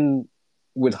reckon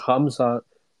with Khamzat,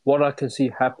 what I can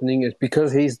see happening is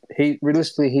because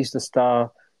realistically he's the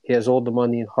star. He has all the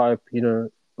money and hype.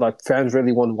 Like fans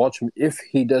really want to watch him. If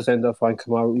he does end up fighting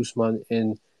Kamaru Usman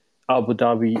in Abu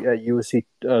Dhabi at UFC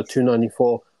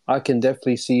 294, I can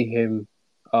definitely see him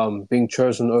being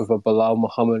chosen over Bilal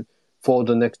Muhammad for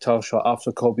the next title shot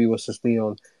after Kobe versus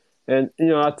Leon. And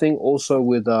I think also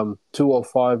with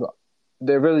 205,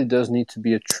 there really does need to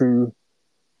be a true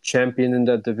champion in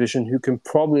that division who can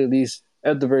probably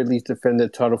at the very least defend their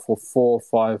title for 4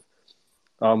 or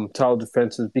 5 title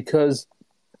defenses, because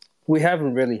we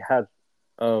haven't really had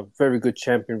a very good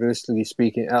champion, realistically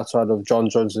speaking, outside of John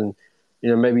Jones and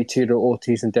maybe Tito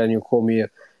Ortiz and Daniel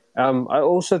Cormier. I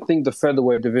also think the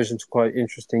featherweight division is quite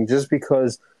interesting, just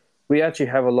because we actually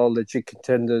have a lot of legit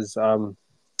contenders.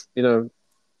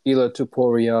 Ilo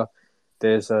Tuporia,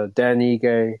 there's Dan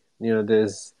Ige,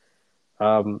 there's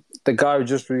the guy who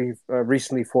just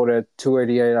recently fought at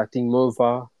 288, I think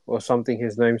Mova or something,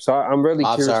 his name. So I'm really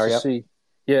curious to see.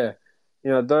 Yeah.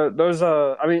 Those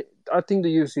are, I think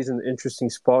the UFC is an interesting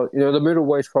spot. The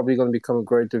middleweight's probably going to become a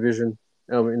great division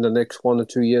in the next 1 or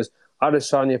 2 years.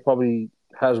 Adesanya probably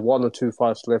has 1 or 2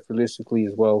 fights left realistically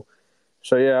as well.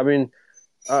 So, yeah,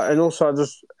 and also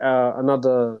just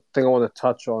another thing I want to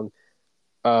touch on,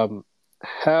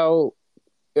 how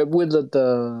with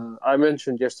the I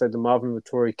mentioned yesterday the Marvin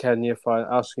Vettori Cannonier fight,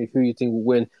 asking who you think will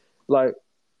win. Like,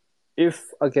 if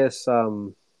I guess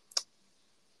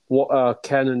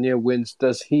Cannonier wins,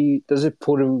 does it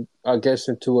put him, I guess,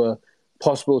 into a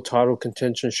possible title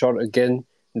contention shot again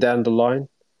down the line?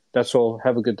 That's all.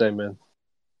 Have a good day, man.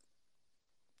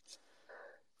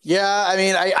 Yeah,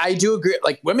 I do agree.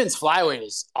 Like, women's flyweight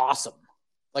is awesome.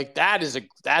 Like,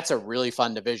 that's a really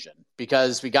fun division,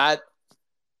 because we got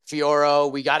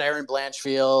Fioro, we got Erin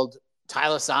Blanchfield,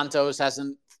 Tyler Santos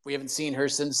we haven't seen her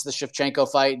since the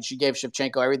Shevchenko fight, and she gave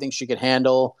Shevchenko everything she could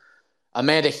handle.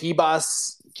 Amanda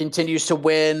Ribas continues to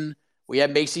win. We have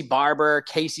Macy Barber,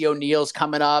 Casey O'Neill's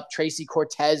coming up, Tracy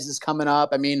Cortez is coming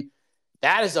up.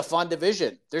 That is a fun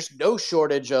division. There's no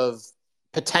shortage of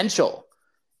potential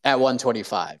at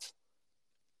 125.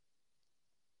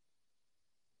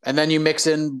 And then you mix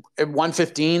in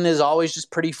 115 is always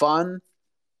just pretty fun.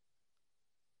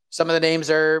 Some of the names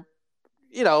are,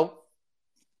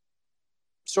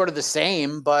 sort of the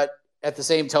same, but at the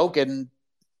same token,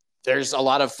 there's a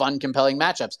lot of fun, compelling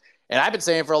matchups. And I've been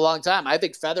saying for a long time, I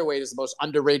think featherweight is the most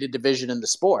underrated division in the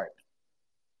sport,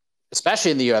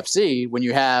 especially in the UFC, when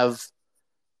you have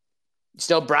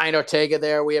still Brian Ortega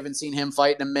there. We haven't seen him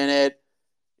fight in a minute.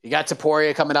 You got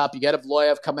Topuria coming up. You got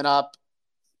Evloev coming up.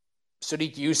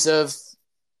 Sadiq Youssef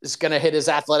is going to hit his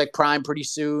athletic prime pretty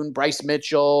soon. Bryce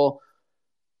Mitchell.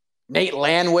 Nate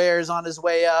Landwehr is on his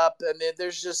way up.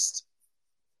 There's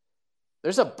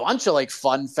a bunch of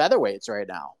fun featherweights right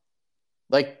now.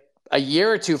 Like, a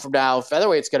year or two from now,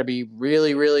 featherweight's going to be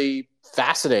really, really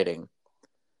fascinating.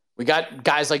 We got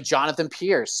guys like Jonathan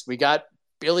Pierce. We got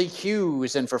Billy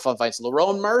Hughes in for fun fights.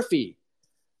 Lerone Murphy,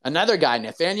 another guy.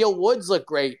 Nathaniel Woods looked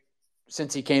great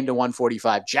since he came to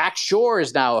 145. Jack Shore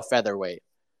is now a featherweight.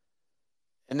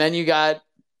 And then you got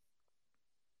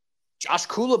Josh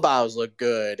Kulabau's look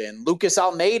good, and Lucas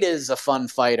Almeida is a fun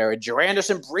fighter, and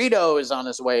Jeranderson Brito is on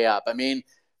his way up.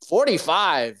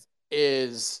 45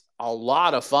 is a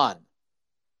lot of fun.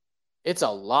 It's a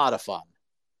lot of fun.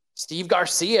 Steve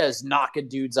Garcia is knocking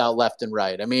dudes out left and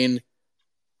right. There's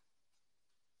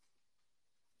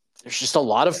just a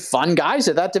lot of fun guys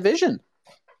at that division.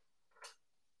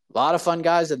 A lot of fun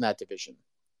guys in that division.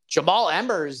 Jamal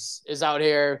Emmers is out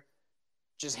here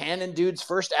just handing dudes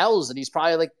first L's, and he's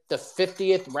probably the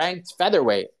 50th ranked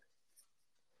featherweight.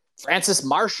 Francis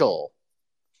Marshall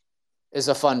is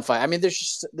a fun fight.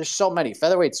 There's so many.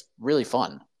 Featherweight's really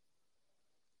fun.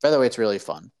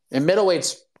 And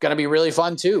middleweight's going to be really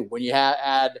fun too, when you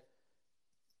add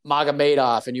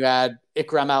Magomedov and you add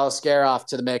Ikram Aliskerov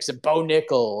to the mix, and Bo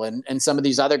Nickel and some of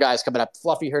these other guys coming up,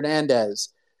 Fluffy Hernandez.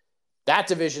 That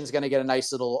division's going to get a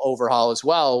nice little overhaul as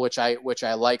well, which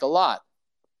I like a lot.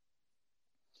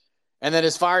 And then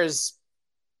as far as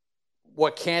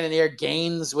what Cannonier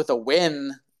gains with a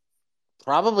win,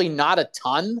 probably not a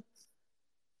ton.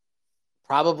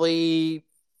 Probably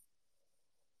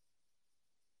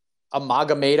a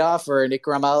Magomedov or an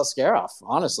Ikram Aliskerov,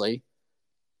 honestly.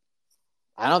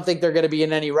 I don't think they're going to be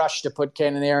in any rush to put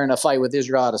Cannonier in a fight with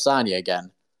Israel Adesanya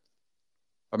again.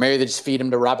 Or maybe they just feed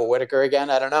him to Robert Whittaker again.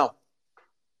 I don't know.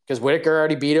 Because Whittaker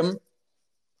already beat him.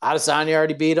 Adesanya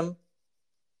already beat him.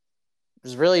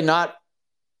 There's really not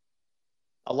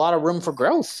a lot of room for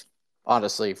growth.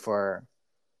 honestly, for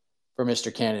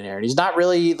Mr. Cannonier. And he's not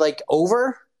really like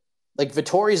over. Like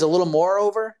Vittori's a little more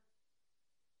over.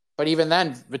 But even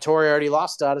then, Vittori already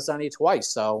lost to Adesanya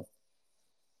twice. So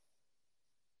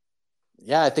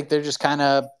yeah, I think they're just kind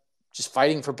of just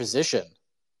fighting for position.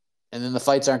 And then the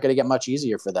fights aren't going to get much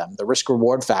easier for them. The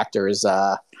risk-reward factor is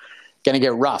going to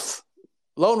get rough.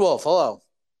 Lone Wolf, hello.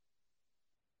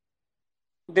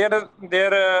 There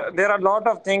are a lot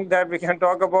of things that we can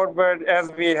talk about, but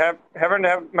as we haven't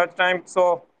had much time,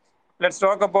 so let's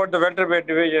talk about the welterweight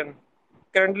division.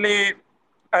 Currently,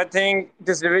 I think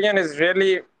this division is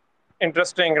really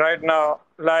interesting right now.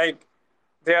 Like,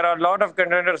 there are a lot of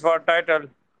contenders for title,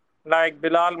 like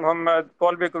Bilal Muhammad,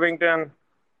 Colby Covington,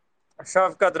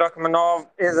 Shavkat Rakhmonov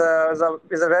is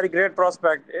a very great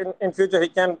prospect. In future, he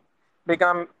can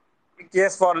become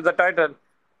case for the title.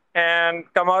 And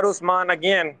Kamaru Usman,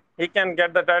 again, he can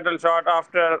get the title shot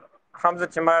after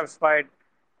Khamzat Chimaev's fight.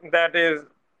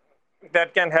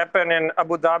 That can happen in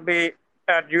Abu Dhabi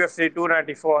at UFC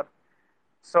 294.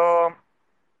 So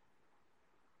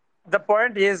the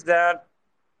point is that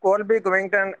Colby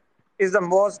Covington is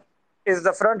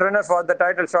the front runner for the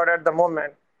title shot at the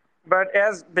moment. But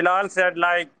as Bilal said,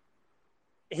 like,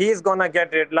 he's gonna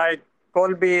get it. Like,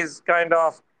 Colby is kind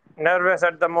of nervous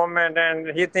at the moment,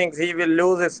 and he thinks he will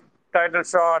lose his title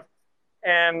shot.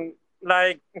 And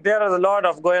like, there is a lot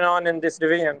of going on in this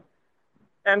division.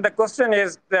 And the question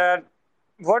is that,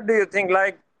 what do you think?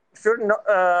 Like, should not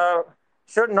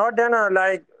Dana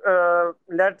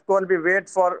let Colby wait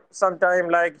for some time?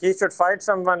 Like, he should fight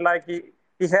someone. Like, he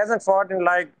hasn't fought in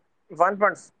like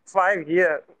 1.5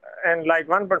 years, and like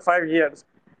 1.5 years,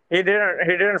 he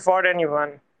didn't fought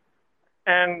anyone,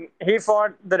 and he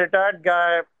fought the retired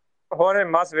guy, Jorge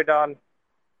Masvidal.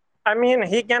 I mean,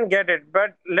 he can get it,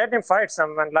 but let him fight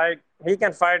someone. Like, he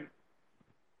can fight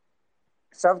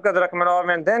Shavkat Rakhmonov,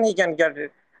 and then he can get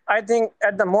it. I think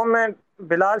at the moment,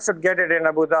 Bilal should get it in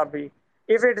Abu Dhabi.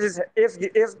 If the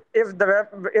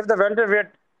welterweight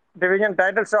division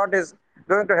title shot is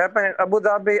going to happen in Abu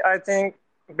Dhabi, I think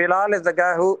Bilal is the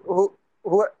guy who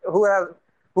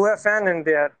have fan in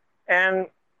there, and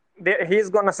he's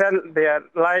gonna sell there.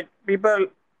 Like, people,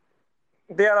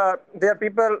 there are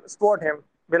people support him,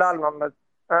 Bilal Muhammad,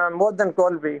 more than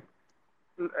Colby.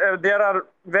 There are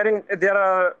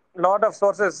a lot of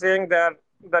sources saying that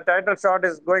the title shot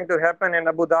is going to happen in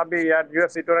Abu Dhabi at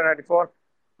UFC 294.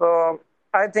 So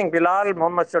I think Bilal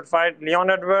Muhammad should fight Leon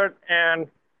Edwards, and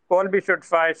Colby should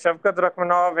fight Shavkat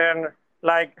Rakhmonov, and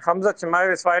like Khamzat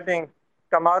Chimaev is fighting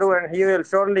Kamaru, and he will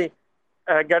surely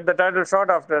get the title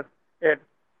shot after it.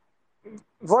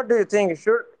 What do you think?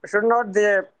 Should not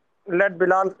they let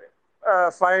Bilal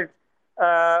fight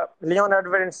Leon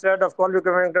Edwards instead of Colby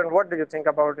Covington? What do you think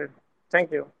about it?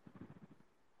 Thank you.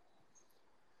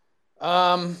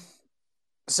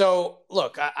 So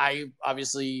look, I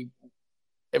obviously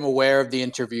am aware of the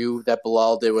interview that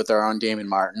Bilal did with our own Damon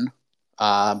Martin.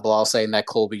 Bilal saying that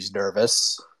Colby's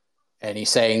nervous, and he's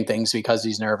saying things because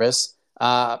he's nervous.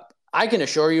 I can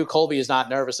assure you Colby is not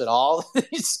nervous at all.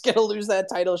 He's going to lose that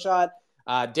title shot.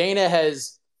 Dana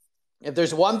has, if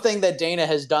there's one thing that Dana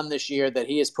has done this year that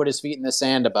he has put his feet in the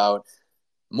sand about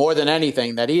more than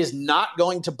anything, that he is not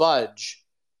going to budge,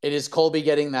 it is Colby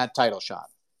getting that title shot.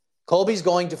 Colby's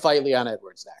going to fight Leon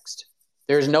Edwards next.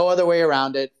 There's no other way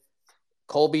around it.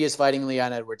 Colby is fighting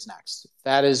Leon Edwards next.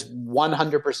 That is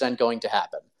 100% going to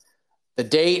happen. The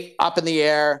date up in the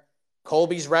air.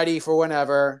 Colby's ready for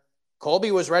whenever.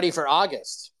 Colby was ready for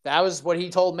August. That was what he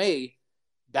told me.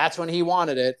 That's when he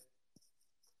wanted it.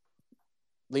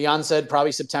 Leon said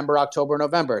probably September, October,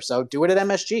 November. So do it at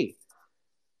MSG.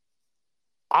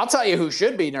 I'll tell you who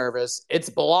should be nervous. It's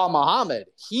Bilal Muhammad.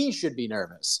 He should be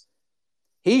nervous.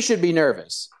 He should be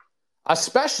nervous.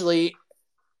 Especially,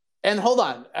 and hold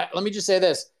on, let me just say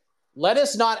this. Let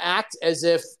us not act as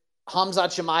if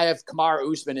Khamzat Chimaev,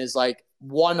 Kamaru Usman is like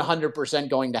 100%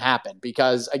 going to happen.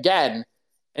 Because again,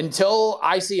 until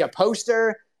I see a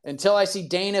poster, until I see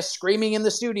Dana screaming in the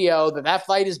studio that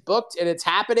fight is booked and it's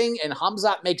happening and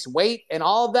Khamzat makes weight and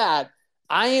all of that,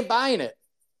 I ain't buying it.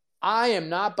 I am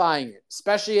not buying it,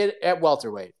 especially at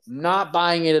welterweight. Not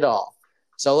buying it at all.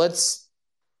 So let's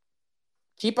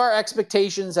keep our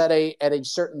expectations at a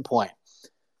certain point.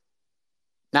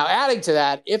 Now, adding to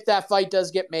that, if that fight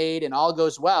does get made and all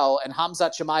goes well and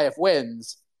Khamzat Chimaev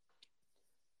wins,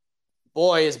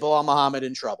 boy, is Bilal Muhammad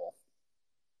in trouble.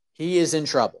 He is in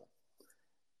trouble.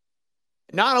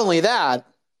 Not only that,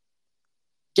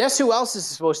 guess who else is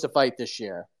supposed to fight this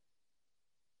year?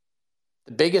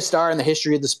 The biggest star in the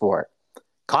history of the sport.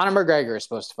 Conor McGregor is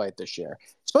supposed to fight this year.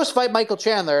 He's supposed to fight Michael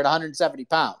Chandler at 170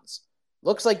 pounds.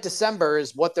 Looks like December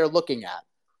is what they're looking at.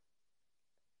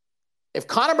 If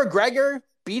Conor McGregor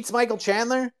beats Michael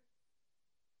Chandler,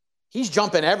 he's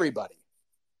jumping everybody.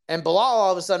 And Bilal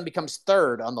all of a sudden becomes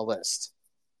third on the list.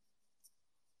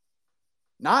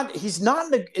 He's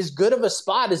not in as good of a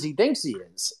spot as he thinks he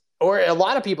is, or a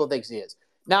lot of people think he is.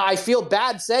 Now, I feel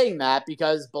bad saying that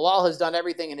because Bilal has done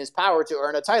everything in his power to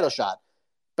earn a title shot.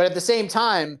 But at the same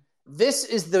time, this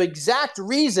is the exact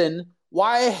reason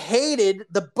why I hated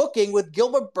the booking with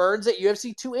Gilbert Burns at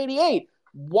UFC 288.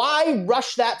 Why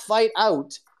rush that fight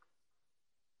out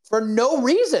for no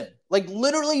reason? Like,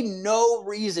 literally no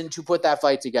reason to put that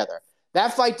fight together.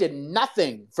 That fight did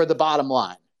nothing for the bottom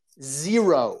line.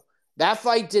 Zero. That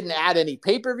fight didn't add any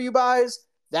pay-per-view buys.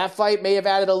 That fight may have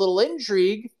added a little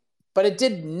intrigue, but it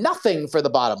did nothing for the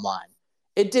bottom line.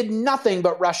 It did nothing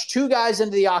but rush two guys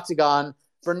into the octagon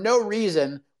for no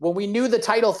reason when we knew the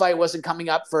title fight wasn't coming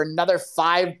up for another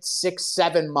 5, 6,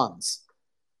 7 months.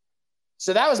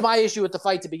 So that was my issue with the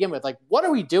fight to begin with. Like, what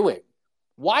are we doing?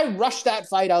 Why rush that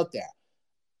fight out there?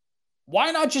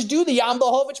 Why not just do the Jan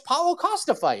Blachowicz-Paulo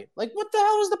Costa fight? Like, what the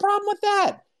hell is the problem with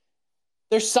that?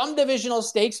 There's some divisional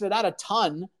stakes, but not a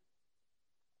ton.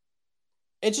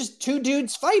 It's just two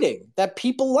dudes fighting that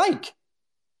people like.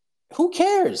 Who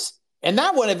cares? And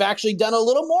that would have actually done a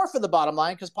little more for the bottom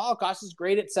line because Paulo Costa is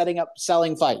great at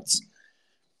selling fights.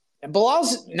 And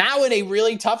Bilal's now in a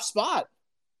really tough spot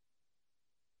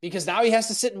because now he has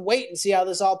to sit and wait and see how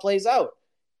this all plays out.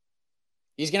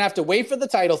 He's going to have to wait for the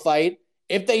title fight.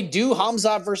 If they do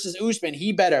Khamzat versus Usman,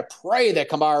 he better pray that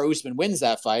Kamaru Usman wins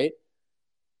that fight.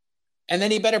 And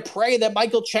then he better pray that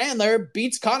Michael Chandler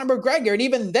beats Conor McGregor. And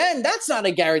even then, that's not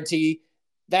a guarantee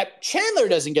that Chandler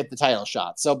doesn't get the title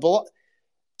shot. So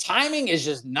timing is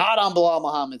just not on Bilal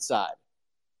Muhammad's side.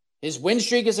 His win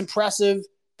streak is impressive.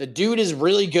 The dude is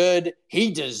really good.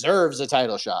 He deserves a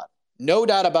title shot. No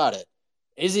doubt about it.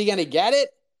 Is he going to get it?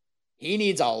 He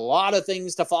needs a lot of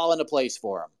things to fall into place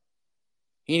for him.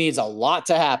 He needs a lot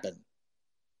to happen.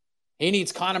 He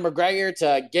needs Conor McGregor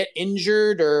to get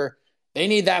injured or he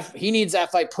needs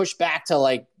that fight pushed back to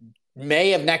like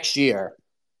May of next year.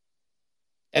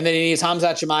 And then he needs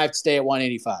Khamzat Chimaev to stay at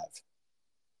 185.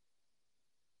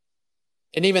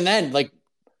 And even then, like,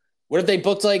 what if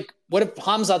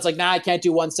Khamzat's like, nah, I can't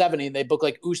do 170, and they book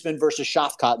like Usman versus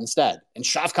Shafkat instead, and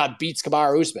Shafkat beats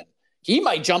Kamaru Usman? He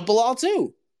might jump Bilal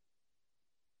too.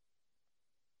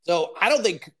 So I don't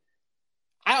think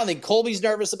Colby's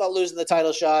nervous about losing the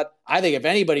title shot. I think if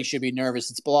anybody should be nervous,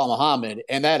 it's Bilal Muhammad,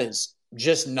 and that is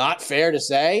just not fair to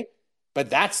say, but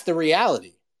that's the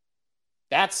reality.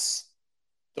 That's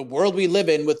the world we live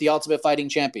in with the Ultimate Fighting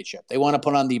Championship. They want to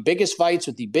put on the biggest fights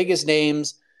with the biggest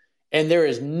names, and there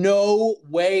is no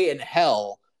way in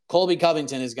hell Colby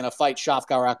Covington is going to fight Shafkat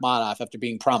Rakhmonov after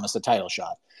being promised a title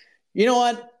shot. You know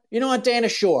what, Dana?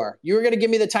 Sure, you were going to give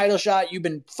me the title shot. You've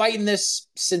been fighting this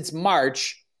since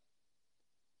March.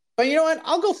 But you know what?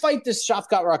 I'll go fight this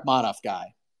Shafkat Rakhmonov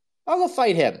guy. I'll go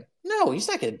fight him. No, he's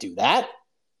not going to do that.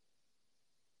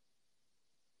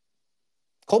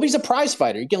 Colby's a prize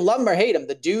fighter. You can love him or hate him.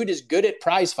 The dude is good at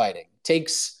prize fighting.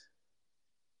 Gets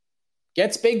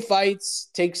big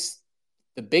fights, takes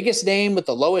the biggest name with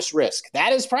the lowest risk.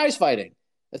 That is prize fighting.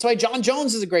 That's why John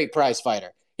Jones is a great prize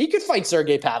fighter. He could fight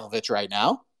Sergey Pavlovich right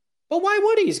now. But why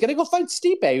would he? He's going to go fight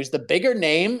Stipe, who's the bigger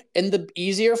name and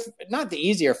not the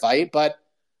easier fight, but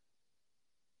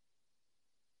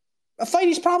a fight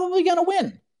he's probably going to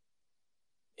win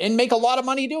and make a lot of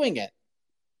money doing it.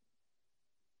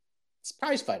 It's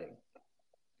prize fighting.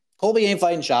 Colby ain't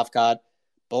fighting Shafkat.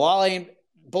 Bilal,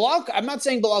 I'm not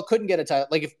saying Bilal couldn't get a title.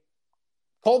 Like, if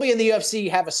Colby and the UFC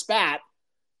have a spat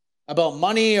about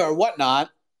money or whatnot,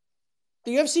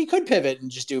 the UFC could pivot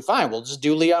and just do, fine, we'll just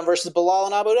do Leon versus Bilal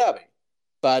in Abu Dhabi.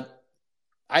 But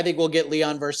I think we'll get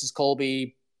Leon versus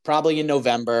Colby probably in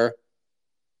November.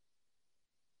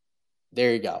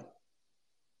 There you go.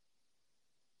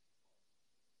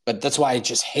 But that's why I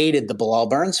just hated the Bilal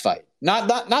Burns fight. Not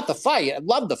the fight. I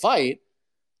loved the fight.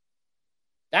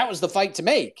 That was the fight to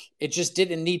make. It just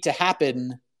didn't need to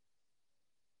happen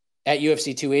at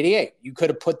UFC 288. You could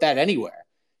have put that anywhere.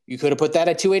 You could have put that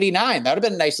at 289. That would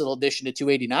have been a nice little addition to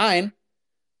 289.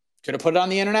 Could have put it on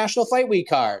the International Fight Week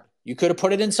card. You could have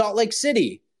put it in Salt Lake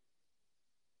City.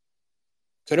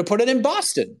 Could have put it in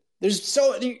Boston.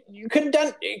 You could have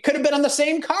done. It could have been on the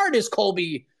same card as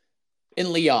Colby and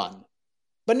Leon.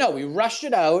 But no, we rushed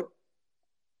it out.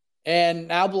 And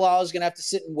now Bilal is going to have to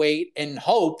sit and wait and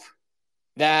hope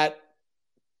that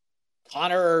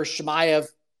Conor or Chimaev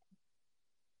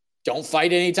don't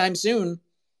fight anytime soon.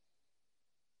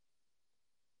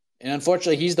 And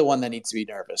unfortunately, he's the one that needs to be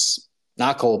nervous,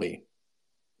 not Colby.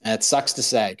 And it sucks to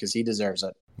say because he deserves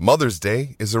it. Mother's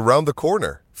Day is around the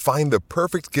corner. Find the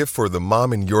perfect gift for the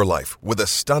mom in your life with a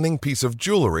stunning piece of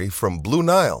jewelry from Blue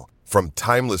Nile. From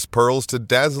timeless pearls to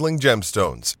dazzling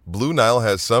gemstones, Blue Nile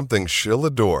has something she'll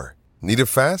adore. Need it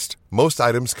fast? Most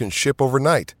items can ship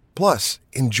overnight. Plus,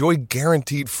 enjoy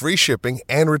guaranteed free shipping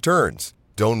and returns.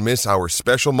 Don't miss our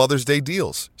special Mother's Day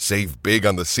deals. Save big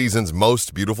on the season's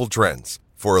most beautiful trends.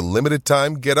 For a limited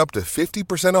time, get up to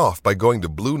 50% off by going to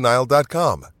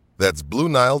BlueNile.com. That's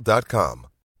BlueNile.com.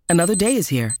 Another day is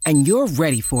here, and you're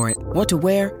ready for it. What to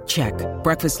wear? Check.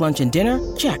 Breakfast, lunch, and dinner?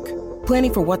 Check.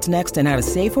 Planning for what's next and how to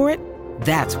save for it?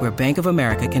 That's where Bank of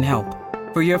America can help.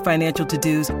 For your financial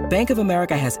to-dos, Bank of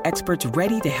America has experts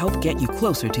ready to help get you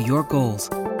closer to your goals.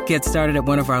 Get started at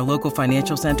one of our local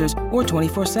financial centers or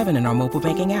 24/7 in our mobile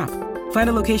banking app. Find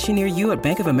a location near you at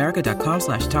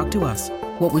bankofamerica.com/talktous.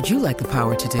 What would you like the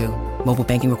power to do? Mobile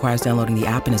banking requires downloading the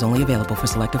app and is only available for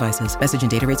select devices. Message and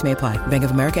data rates may apply. Bank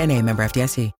of America N.A., member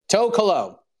FDIC.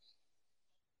 Tokolo.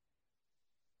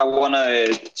 I want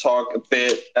to talk a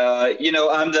bit.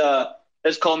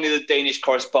 Let's call me the Danish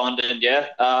correspondent,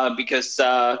 because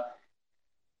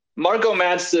Marco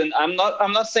Madsen, I'm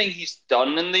not saying he's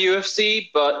done in the UFC,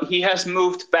 but he has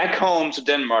moved back home to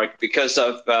Denmark because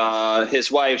of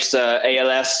his wife's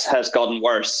ALS has gotten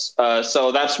worse.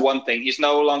 So that's one thing. He's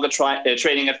no longer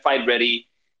training at Fight Ready.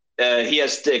 He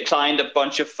has declined a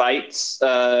bunch of fights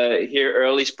here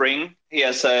early spring. He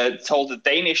has told the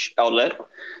Danish outlet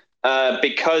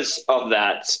because of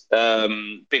that,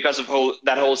 because of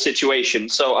that whole situation.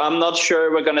 So I'm not sure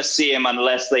we're going to see him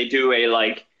unless they do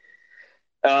a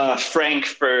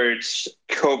Frankfurt,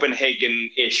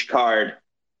 Copenhagen-ish card.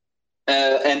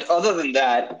 And other than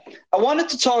that, I wanted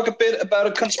to talk a bit about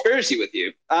a conspiracy with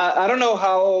you. I don't know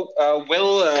how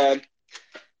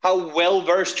well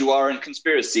versed you are in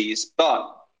conspiracies,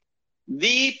 but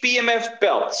the BMF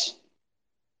belt,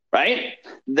 right?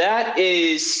 That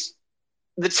is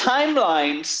the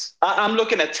timelines. I'm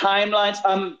looking at timelines.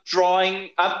 I'm drawing.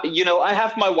 I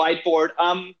have my whiteboard.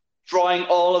 I'm drawing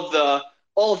all of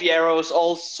the arrows,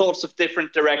 all sorts of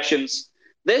different directions.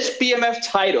 This BMF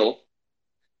title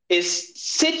is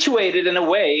situated in a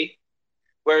way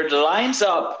where it lines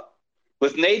up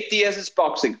with Nate Diaz's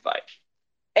boxing fight.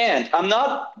 And I'm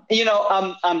not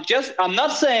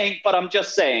saying, but I'm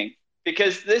just saying,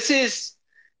 because this is,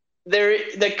 there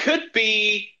could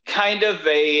be kind of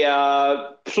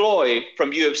a ploy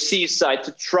from UFC's side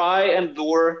to try and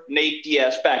lure Nate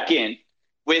Diaz back in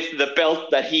with the belt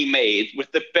that he made,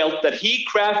 with the belt that he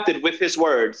crafted with his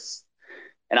words.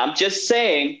 And I'm just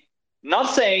saying, not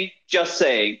saying, just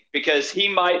saying, because he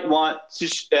might want to,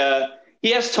 he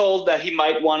has told that he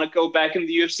might want to go back in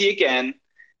the UFC again.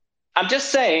 I'm just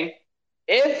saying,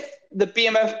 if the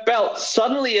BMF belt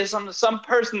suddenly is on some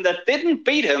person that didn't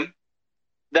beat him,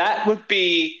 that would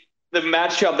be the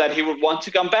matchup that he would want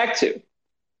to come back to.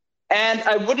 And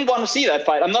I wouldn't want to see that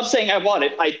fight. I'm not saying I want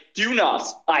it. I do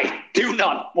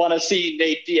not want to see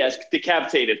Nate Diaz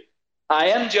decapitated. I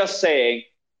am just saying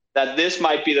that this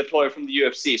might be the ploy from the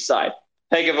UFC side.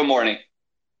 Heck of a morning.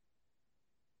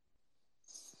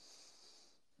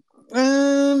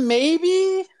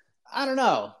 Maybe. I don't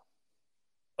know.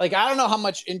 I don't know how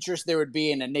much interest there would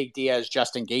be in a Nate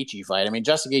Diaz-Justin Gaethje fight. I mean,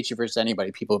 Justin Gaethje versus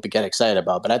anybody people would get excited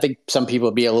about, but I think some people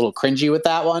would be a little cringy with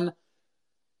that one,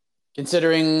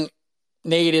 considering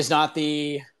Nate is not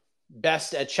the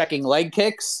best at checking leg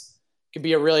kicks. Could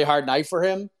be a really hard night for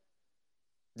him.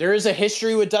 There is a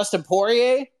history with Dustin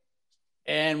Poirier,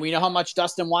 and we know how much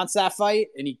Dustin wants that fight,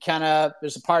 and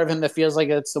there's a part of him that feels like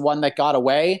it's the one that got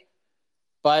away.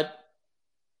 But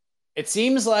it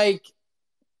seems like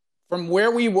from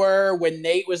where we were when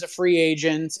Nate was a free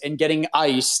agent and getting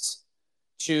iced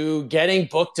to getting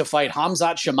booked to fight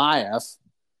Khamzat Chimaev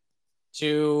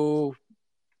to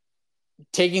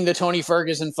taking the Tony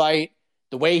Ferguson fight,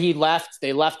 the way he left,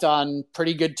 they left on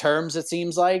pretty good terms, it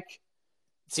seems like.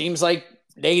 It seems like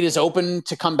Nate is open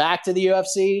to come back to the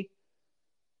UFC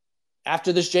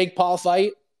after this Jake Paul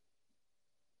fight.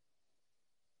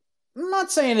 I'm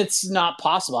not saying it's not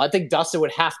possible. I think Dustin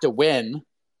would have to win.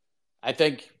 I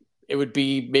think it would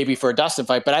be maybe for a Dustin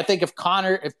fight. But I think if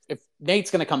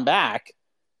Nate's going to come back,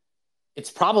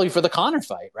 it's probably for the Conor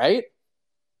fight, right?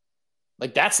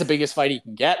 That's the biggest fight he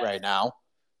can get right now.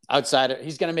 He's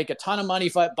going to make a ton of money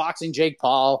boxing Jake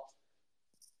Paul.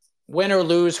 Win or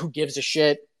lose, who gives a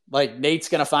shit? Nate's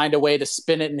going to find a way to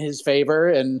spin it in his favor,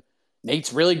 and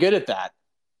Nate's really good at that.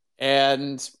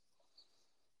 And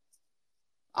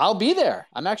I'll be there.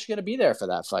 I'm actually going to be there for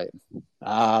that fight.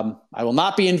 I will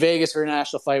not be in Vegas for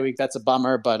National Fight Week. That's a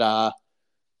bummer, but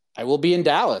I will be in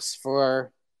Dallas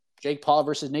for Jake Paul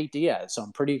versus Nate Diaz. So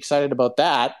I'm pretty excited about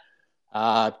that.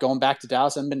 Going back to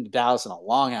Dallas. I haven't been to Dallas in a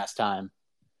long ass time.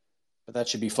 but that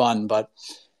should be fun. But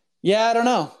yeah, I don't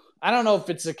know. I don't know if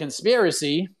it's a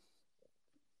conspiracy,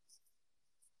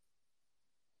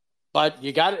 but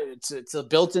you got it. It's a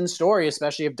built-in story,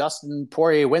 especially if Dustin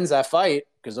Poirier wins that fight,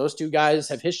 because those two guys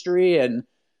have history and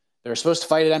they're supposed to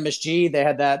fight at MSG. They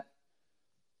had that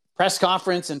press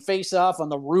conference and face-off on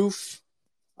the roof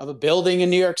of a building in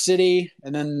New York City,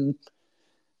 and then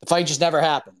the fight just never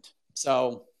happened.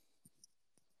 So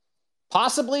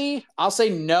possibly, I'll say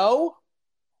no.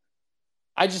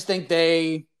 I just think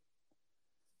the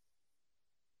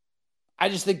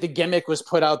gimmick was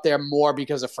put out there more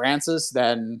because of Francis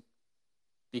than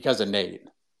because of Nate.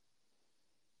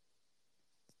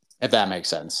 If that makes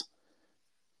sense.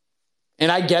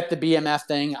 And I get the BMF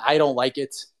thing. I don't like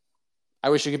it. I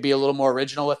wish we could be a little more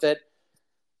original with it.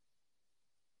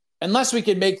 Unless we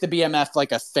could make the BMF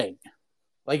like a thing.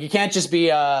 Like, it can't just be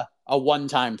a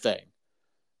one-time thing.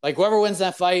 Like, whoever wins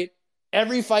that fight,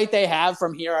 every fight they have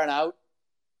from here on out,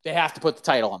 they have to put the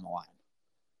title on the line.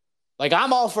 Like,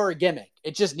 I'm all for a gimmick.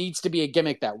 It just needs to be a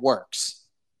gimmick that works.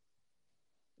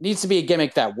 It needs to be a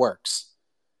gimmick that works.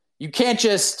 You can't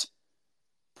just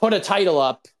put a title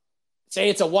up, say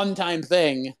it's a one-time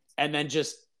thing, and then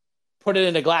just put it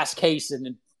in a glass case and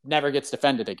it never gets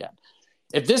defended again.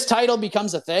 If this title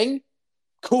becomes a thing,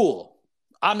 cool.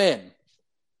 I'm in.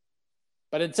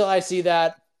 But until I see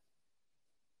that,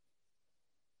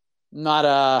 not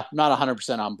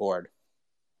 100% on board.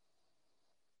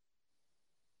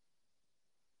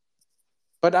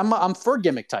 But I'm for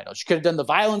gimmick titles. You could have done the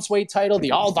violence weight title,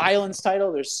 the all violence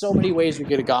title. There's so many ways we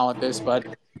could have gone with this. But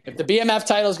if the BMF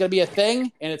title is going to be a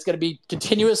thing and it's going to be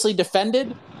continuously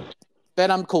defended, then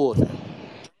I'm cool with it.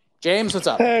 James, what's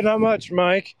up? Hey, not much,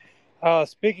 Mike.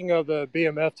 Speaking of the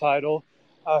BMF title,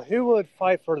 who would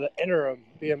fight for the interim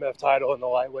BMF title in the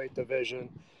lightweight division?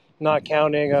 Not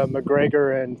counting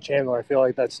McGregor and Chandler. I feel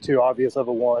like that's too obvious of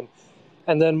a one.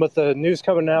 And then with the news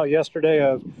coming out yesterday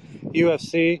of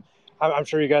UFC, I'm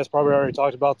sure you guys probably already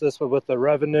talked about this, but with the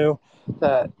revenue,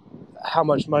 that how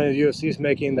much money the UFC is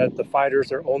making, that the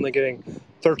fighters are only getting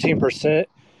 13%.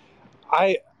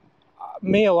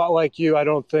 Me, a lot like you, I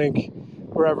don't think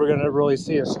we're ever going to really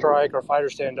see a strike or fighter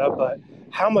stand up, but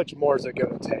how much more is it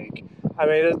going to take? I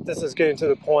mean, this is getting to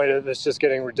the point of it's just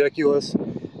getting ridiculous.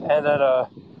 And then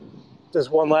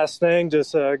just one last thing,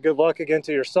 just good luck again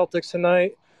to your Celtics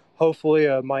tonight. Hopefully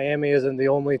Miami isn't the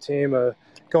only team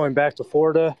going back to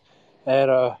Florida.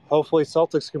 And hopefully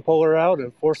Celtics can pull her out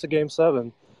and force a Game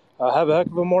 7. Have a heck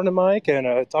of a morning, Mike,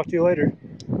 and talk to you later.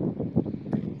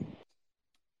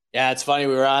 Yeah, it's funny.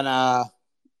 We were on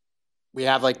we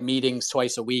have like meetings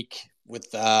twice a week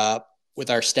with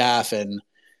our staff, and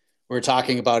we were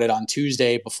talking about it on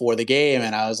Tuesday before the game,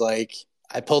 and I was like,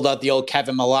 I pulled out the old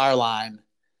Kevin Millar line.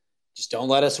 Just don't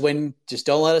let us win. Just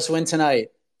don't let us win tonight.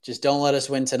 Just don't let us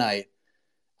win tonight.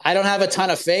 I don't have a ton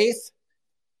of faith,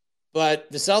 but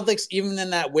the Celtics, even in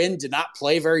that win, did not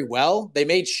play very well. They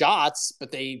made shots,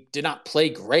 but they did not play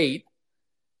great.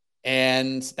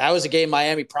 And that was a game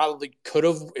Miami probably could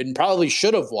have and probably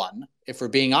should have won, if we're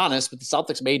being honest. But the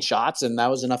Celtics made shots, and that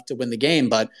was enough to win the game.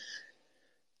 But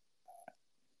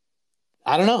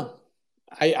I don't know.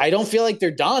 I don't feel like they're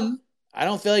done. I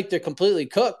don't feel like they're completely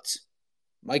cooked.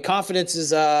 My confidence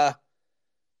is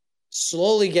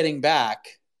slowly getting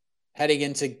back heading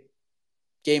into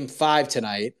Game 5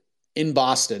 tonight in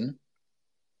Boston.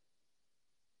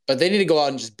 But they need to go out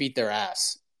and just beat their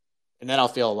ass. And then I'll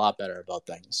feel a lot better about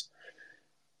things.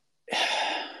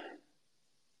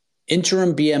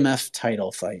 Interim BMF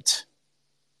title fight.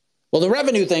 Well, the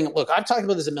revenue thing, look, I've talked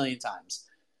about this a million times.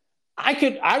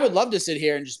 I would love to sit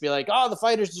here and just be like, oh, the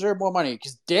fighters deserve more money,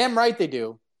 because damn right they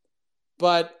do.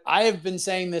 But I have been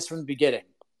saying this from the beginning.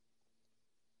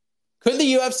 Could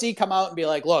the UFC come out and be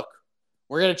like, look,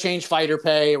 we're going to change fighter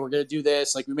pay, we're going to do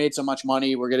this, like we made so much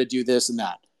money, we're going to do this and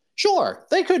that? Sure,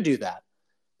 they could do that.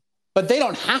 But they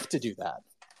don't have to do that.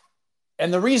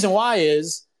 And the reason why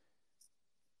is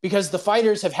because the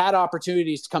fighters have had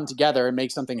opportunities to come together and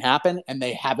make something happen, and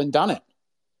they haven't done it.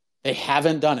 They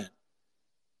haven't done it.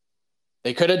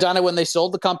 They could have done it when they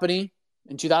sold the company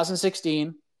in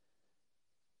 2016.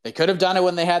 They could have done it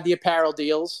when they had the apparel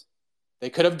deals.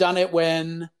 They could have done it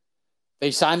when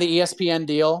they signed the ESPN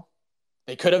deal.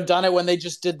 They could have done it when they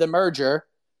just did the merger.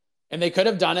 And they could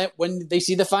have done it when they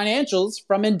see the financials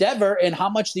from Endeavor and how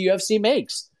much the UFC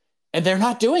makes. And they're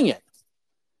not doing it.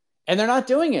 And they're not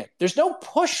doing it. There's no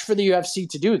push for the UFC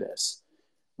to do this.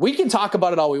 We can talk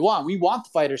about it all we want. We want the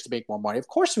fighters to make more money. Of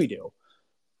course we do.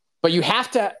 But you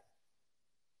have to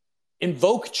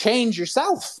invoke change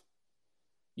yourself.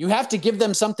 You have to give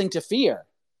them something to fear.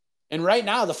 And right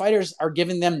now, the fighters are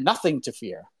giving them nothing to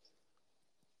fear.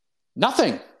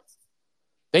 Nothing.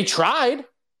 They tried.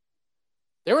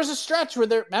 There was a stretch where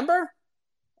remember?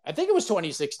 I think it was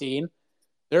 2016.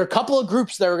 There are a couple of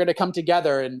groups that were going to come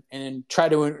together and try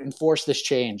to enforce this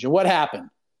change. And what happened?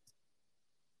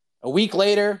 A week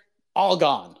later, all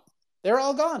gone. They're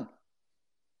all gone.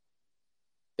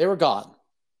 They were gone.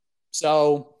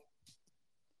 So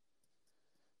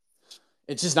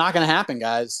it's just not going to happen,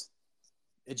 guys.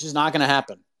 It's just not going to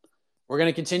happen. We're going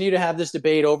to continue to have this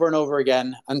debate over and over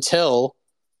again until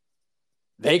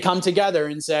they come together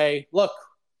and say, look,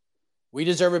 we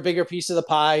deserve a bigger piece of the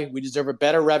pie. We deserve a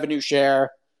better revenue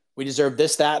share. We deserve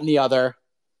this, that, and the other.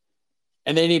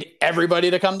 And they need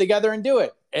everybody to come together and do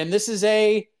it. And this is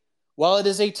it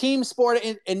is a team sport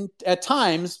at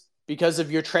times because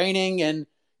of your training and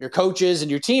your coaches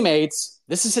and your teammates.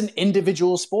 This is an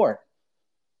individual sport.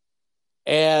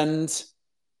 And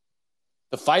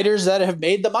the fighters that have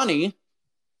made the money,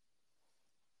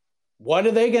 what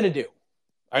are they going to do?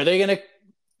 Are they going to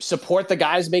support the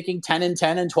guys making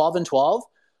 10-10 and 12-12?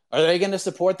 Are they going to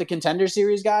support the Contender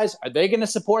Series guys? Are they going to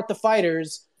support the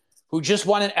fighters who just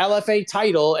won an LFA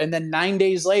title and then 9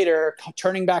 days later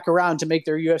turning back around to make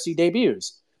their UFC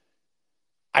debuts?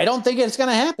 I don't think it's going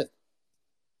to happen.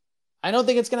 I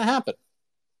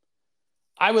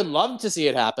would love to see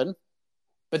it happen,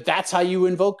 but that's how you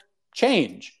invoke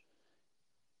change.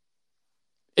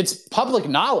 It's public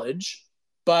knowledge,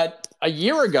 but a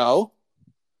year ago,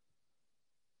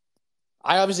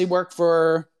 I obviously work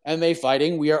for MMA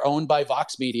Fighting. We are owned by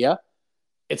Vox Media.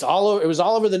 It was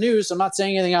all over the news, so I'm not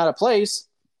saying anything out of place.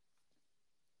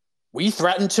 We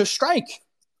threatened to strike.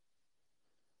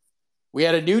 We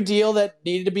had a new deal that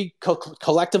needed to be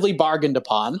collectively bargained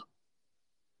upon,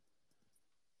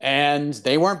 and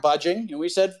they weren't budging. And we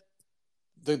said,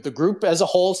 the group as a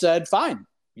whole said, fine,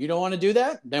 you don't want to do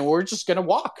that? Then we're just going to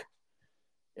walk.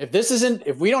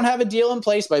 If we don't have a deal in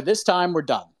place by this time, we're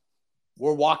done.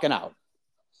 We're walking out.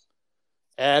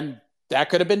 And that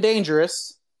could have been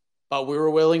dangerous, but we were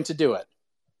willing to do it.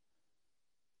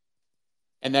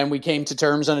 And then we came to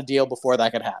terms on a deal before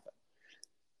that could happen.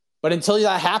 But until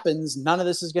that happens, none of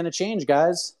this is going to change,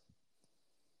 guys.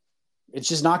 It's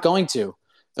just not going to.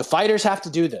 The fighters have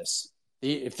to do this.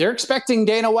 If they're expecting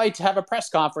Dana White to have a press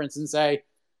conference and say,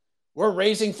 we're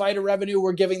raising fighter revenue,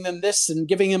 we're giving them this and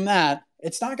giving them that,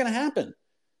 it's not going to happen.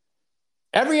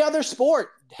 Every other sport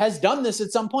has done this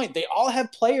at some point. They all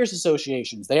have players'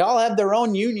 associations. They all have their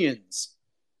own unions.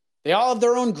 They all have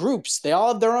their own groups. They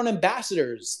all have their own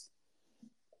ambassadors.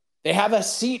 They have a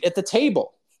seat at the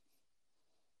table.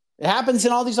 It happens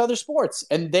in all these other sports.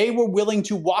 And they were willing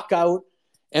to walk out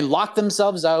and lock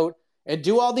themselves out and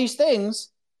do all these things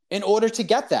in order to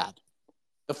get that.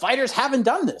 The fighters haven't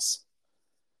done this.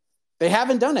 They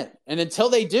haven't done it. And until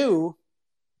they do,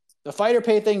 the fighter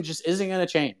pay thing just isn't going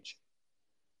to change.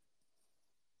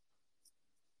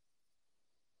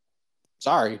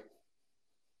 Sorry.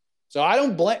 So I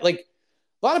don't blame, a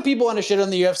lot of people want to shit on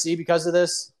the UFC because of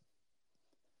this.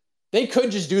 They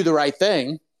could just do the right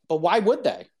thing, but why would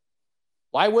they?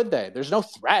 Why would they? There's no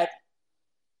threat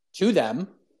to them.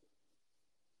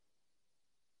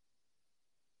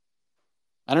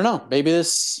 I don't know. Maybe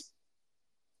this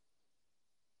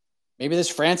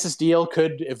Francis deal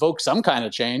could evoke some kind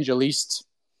of change, at least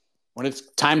when it's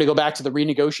time to go back to the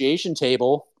renegotiation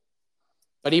table.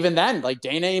 But even then,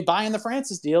 Dana ain't buying the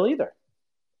Francis deal either.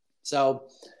 So,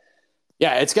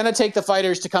 yeah, it's going to take the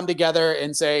fighters to come together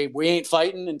and say, we ain't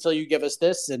fighting until you give us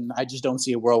this. And I just don't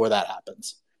see a world where that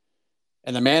happens.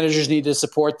 And the managers need to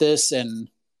support this and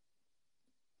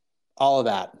all of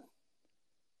that.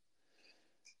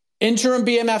 Interim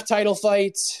BMF title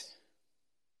fight.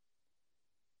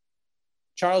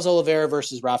 Charles Oliveira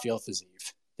versus Rafael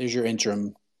Fiziev. There's your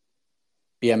interim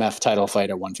BMF title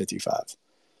fight at 155.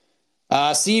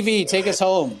 CV, take us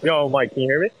home. Yo, Mike, can you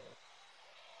hear me?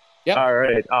 Yep. All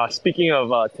right. Speaking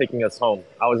of taking us home,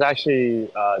 I was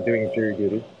actually doing jury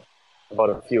duty about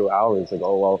a few hours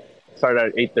ago. Well, started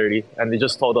at 8:30, and they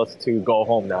just told us to go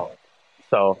home now.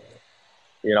 So,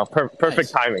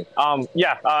 perfect timing.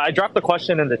 I dropped the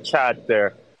question in the chat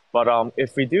there, but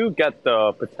if we do get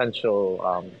the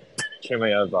potential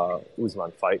Chimaev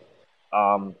Usman fight,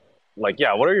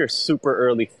 what are your super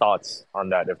early thoughts on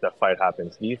that if that fight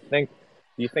happens? Do you think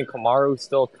Kamaru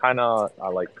still kind of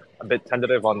a bit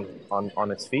tentative on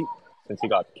his feet since he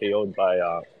got KO'd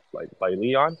by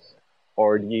Leon,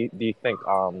 or do you think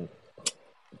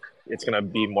it's gonna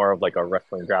be more of a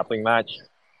wrestling grappling match,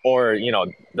 or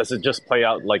does it just play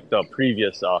out like the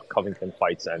previous Covington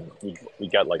fights and we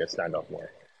get a standoff more?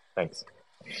 Thanks.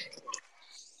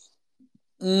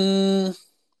 I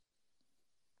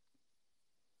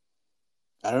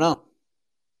don't know.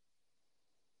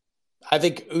 I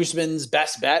think Usman's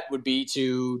best bet would be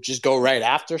to just go right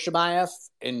after Chimaev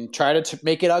and try to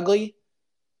make it ugly.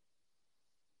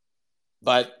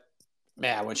 But,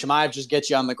 man, when Chimaev just gets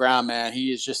you on the ground, man,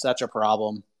 he is just such a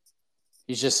problem.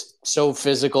 He's just so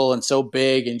physical and so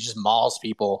big and just mauls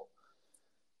people.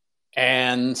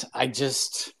 And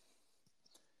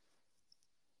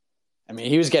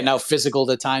he was getting out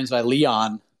physical at times by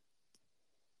Leon.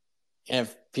 And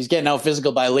if he's getting out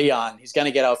physical by Leon, he's going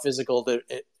to get out physical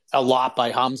a lot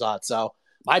by Khamzat. So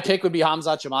my pick would be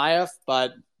Khamzat Chimaev,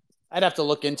 but I'd have to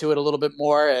look into it a little bit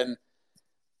more. And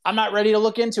I'm not ready to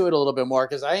look into it a little bit more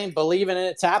because I ain't believing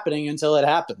it's happening until it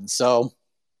happens. So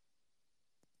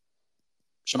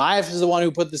Chimaev is the one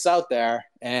who put this out there.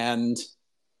 And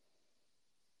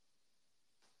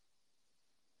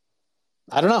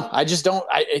I don't know. I just don't.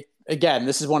 Again,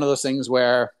 this is one of those things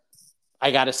where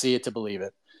I got to see it to believe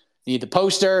it. I need the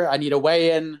poster. I need a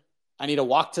weigh-in. I need to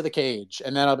walk to the cage.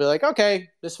 And then I'll be like, okay,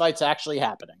 this fight's actually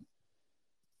happening.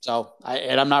 So,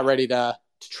 I'm not ready to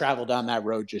travel down that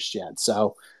road just yet.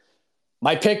 So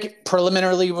my pick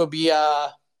preliminarily would be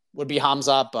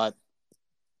Khamzat, but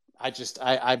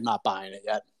I'm not buying it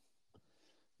yet.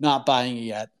 Not buying it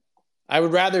yet. I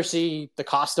would rather see the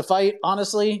Costa fight,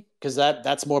 honestly, because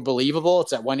that's more believable.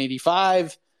 It's at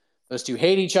 185. Those two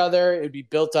hate each other. It would be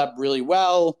built up really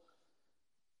well.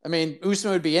 I mean,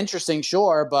 Usman would be interesting,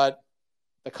 sure, but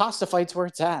the Costa fight's where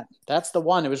it's at. That's the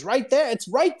one. It was right there. It's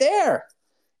right there.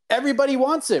 Everybody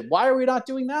wants it. Why are we not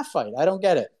doing that fight? I don't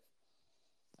get it.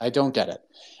 All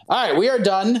right, we are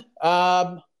done.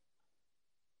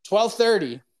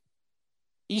 12:30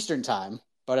 Eastern time,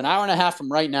 about an hour and a half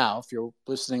from right now, if you're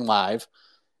listening live.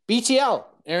 BTL.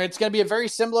 And it's going to be a very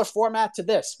similar format to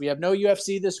this. We have no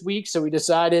UFC this week, so we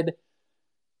decided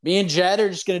me and Jed are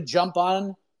just going to jump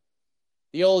on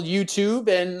the old YouTube,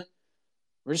 and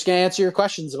we're just going to answer your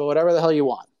questions about whatever the hell you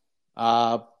want.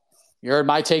 You heard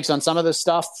my takes on some of this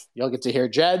stuff. You'll get to hear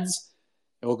Jed's.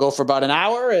 And we'll go for about an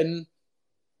hour, and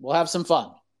we'll have some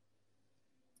fun.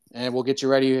 And we'll get you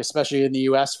ready, especially in the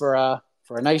U.S., for a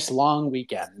nice long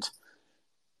weekend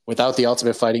without the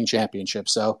Ultimate Fighting Championship.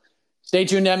 So stay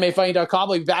tuned to MMAfighting.com.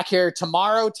 We'll be back here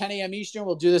tomorrow, 10 a.m. Eastern.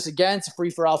 We'll do this again. It's a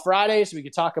free-for-all Friday, so we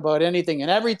can talk about anything and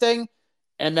everything.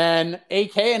 And then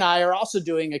AK and I are also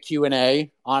doing a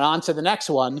Q&A on to the next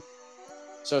one.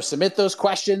 So submit those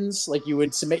questions like you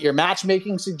would submit your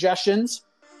matchmaking suggestions.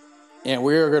 And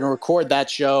we're going to record that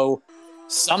show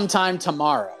sometime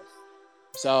tomorrow.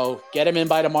 So get them in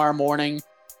by tomorrow morning,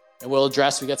 and we'll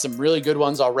address. We got some really good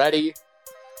ones already.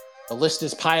 The list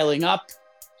is piling up.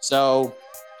 So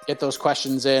get those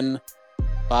questions in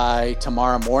by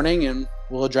tomorrow morning, and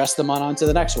we'll address them on to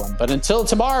the next one. But until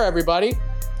tomorrow, everybody,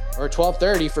 or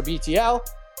 12:30 for BTL,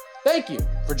 thank you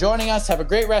for joining us. Have a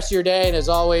great rest of your day. And as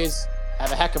always,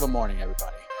 have a heck of a morning,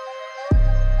 everybody.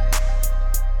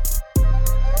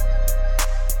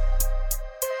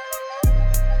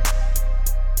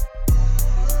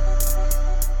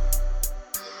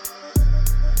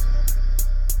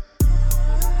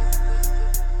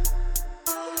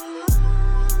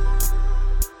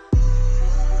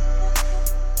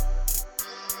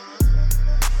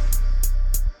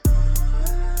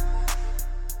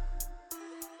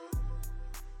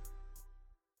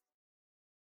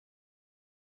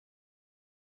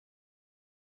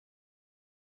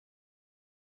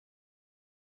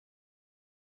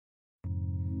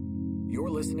 You're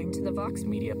listening to the Vox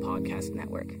Media Podcast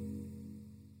Network.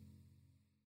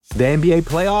 The NBA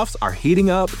playoffs are heating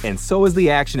up, and so is the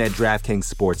action at DraftKings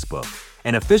Sportsbook,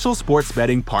 an official sports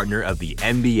betting partner of the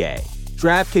NBA.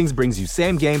 DraftKings brings you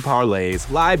same-game parlays,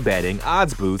 live betting,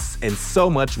 odds boosts, and so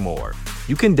much more.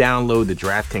 You can download the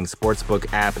DraftKings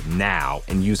Sportsbook app now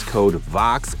and use code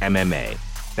VOXMMA.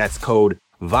 That's code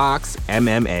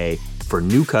VOXMMA for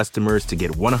new customers to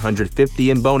get $150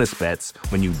 in bonus bets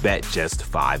when you bet just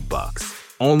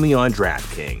 $5. Only on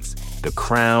DraftKings. The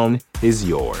crown is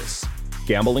yours.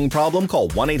 Gambling problem? Call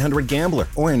 1-800-GAMBLER.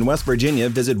 Or in West Virginia,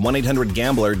 visit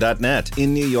 1-800-GAMBLER.net.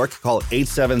 In New York, call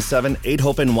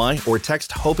 877-8-HOPE-NY or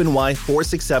text HOPE-NY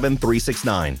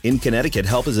 467-369. In Connecticut,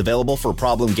 help is available for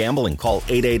problem gambling. Call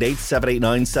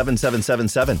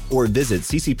 888-789-7777 or visit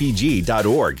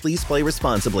ccpg.org. Please play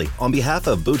responsibly. On behalf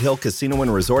of Boot Hill Casino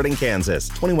and Resort in Kansas,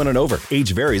 21 and over.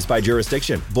 Age varies by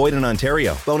jurisdiction. Void in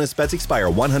Ontario. Bonus bets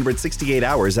expire 168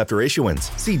 hours after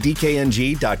issuance. See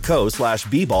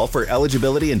dkng.co/bball for eligibility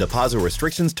and deposit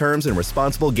restrictions, terms, and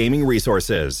responsible gaming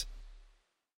resources.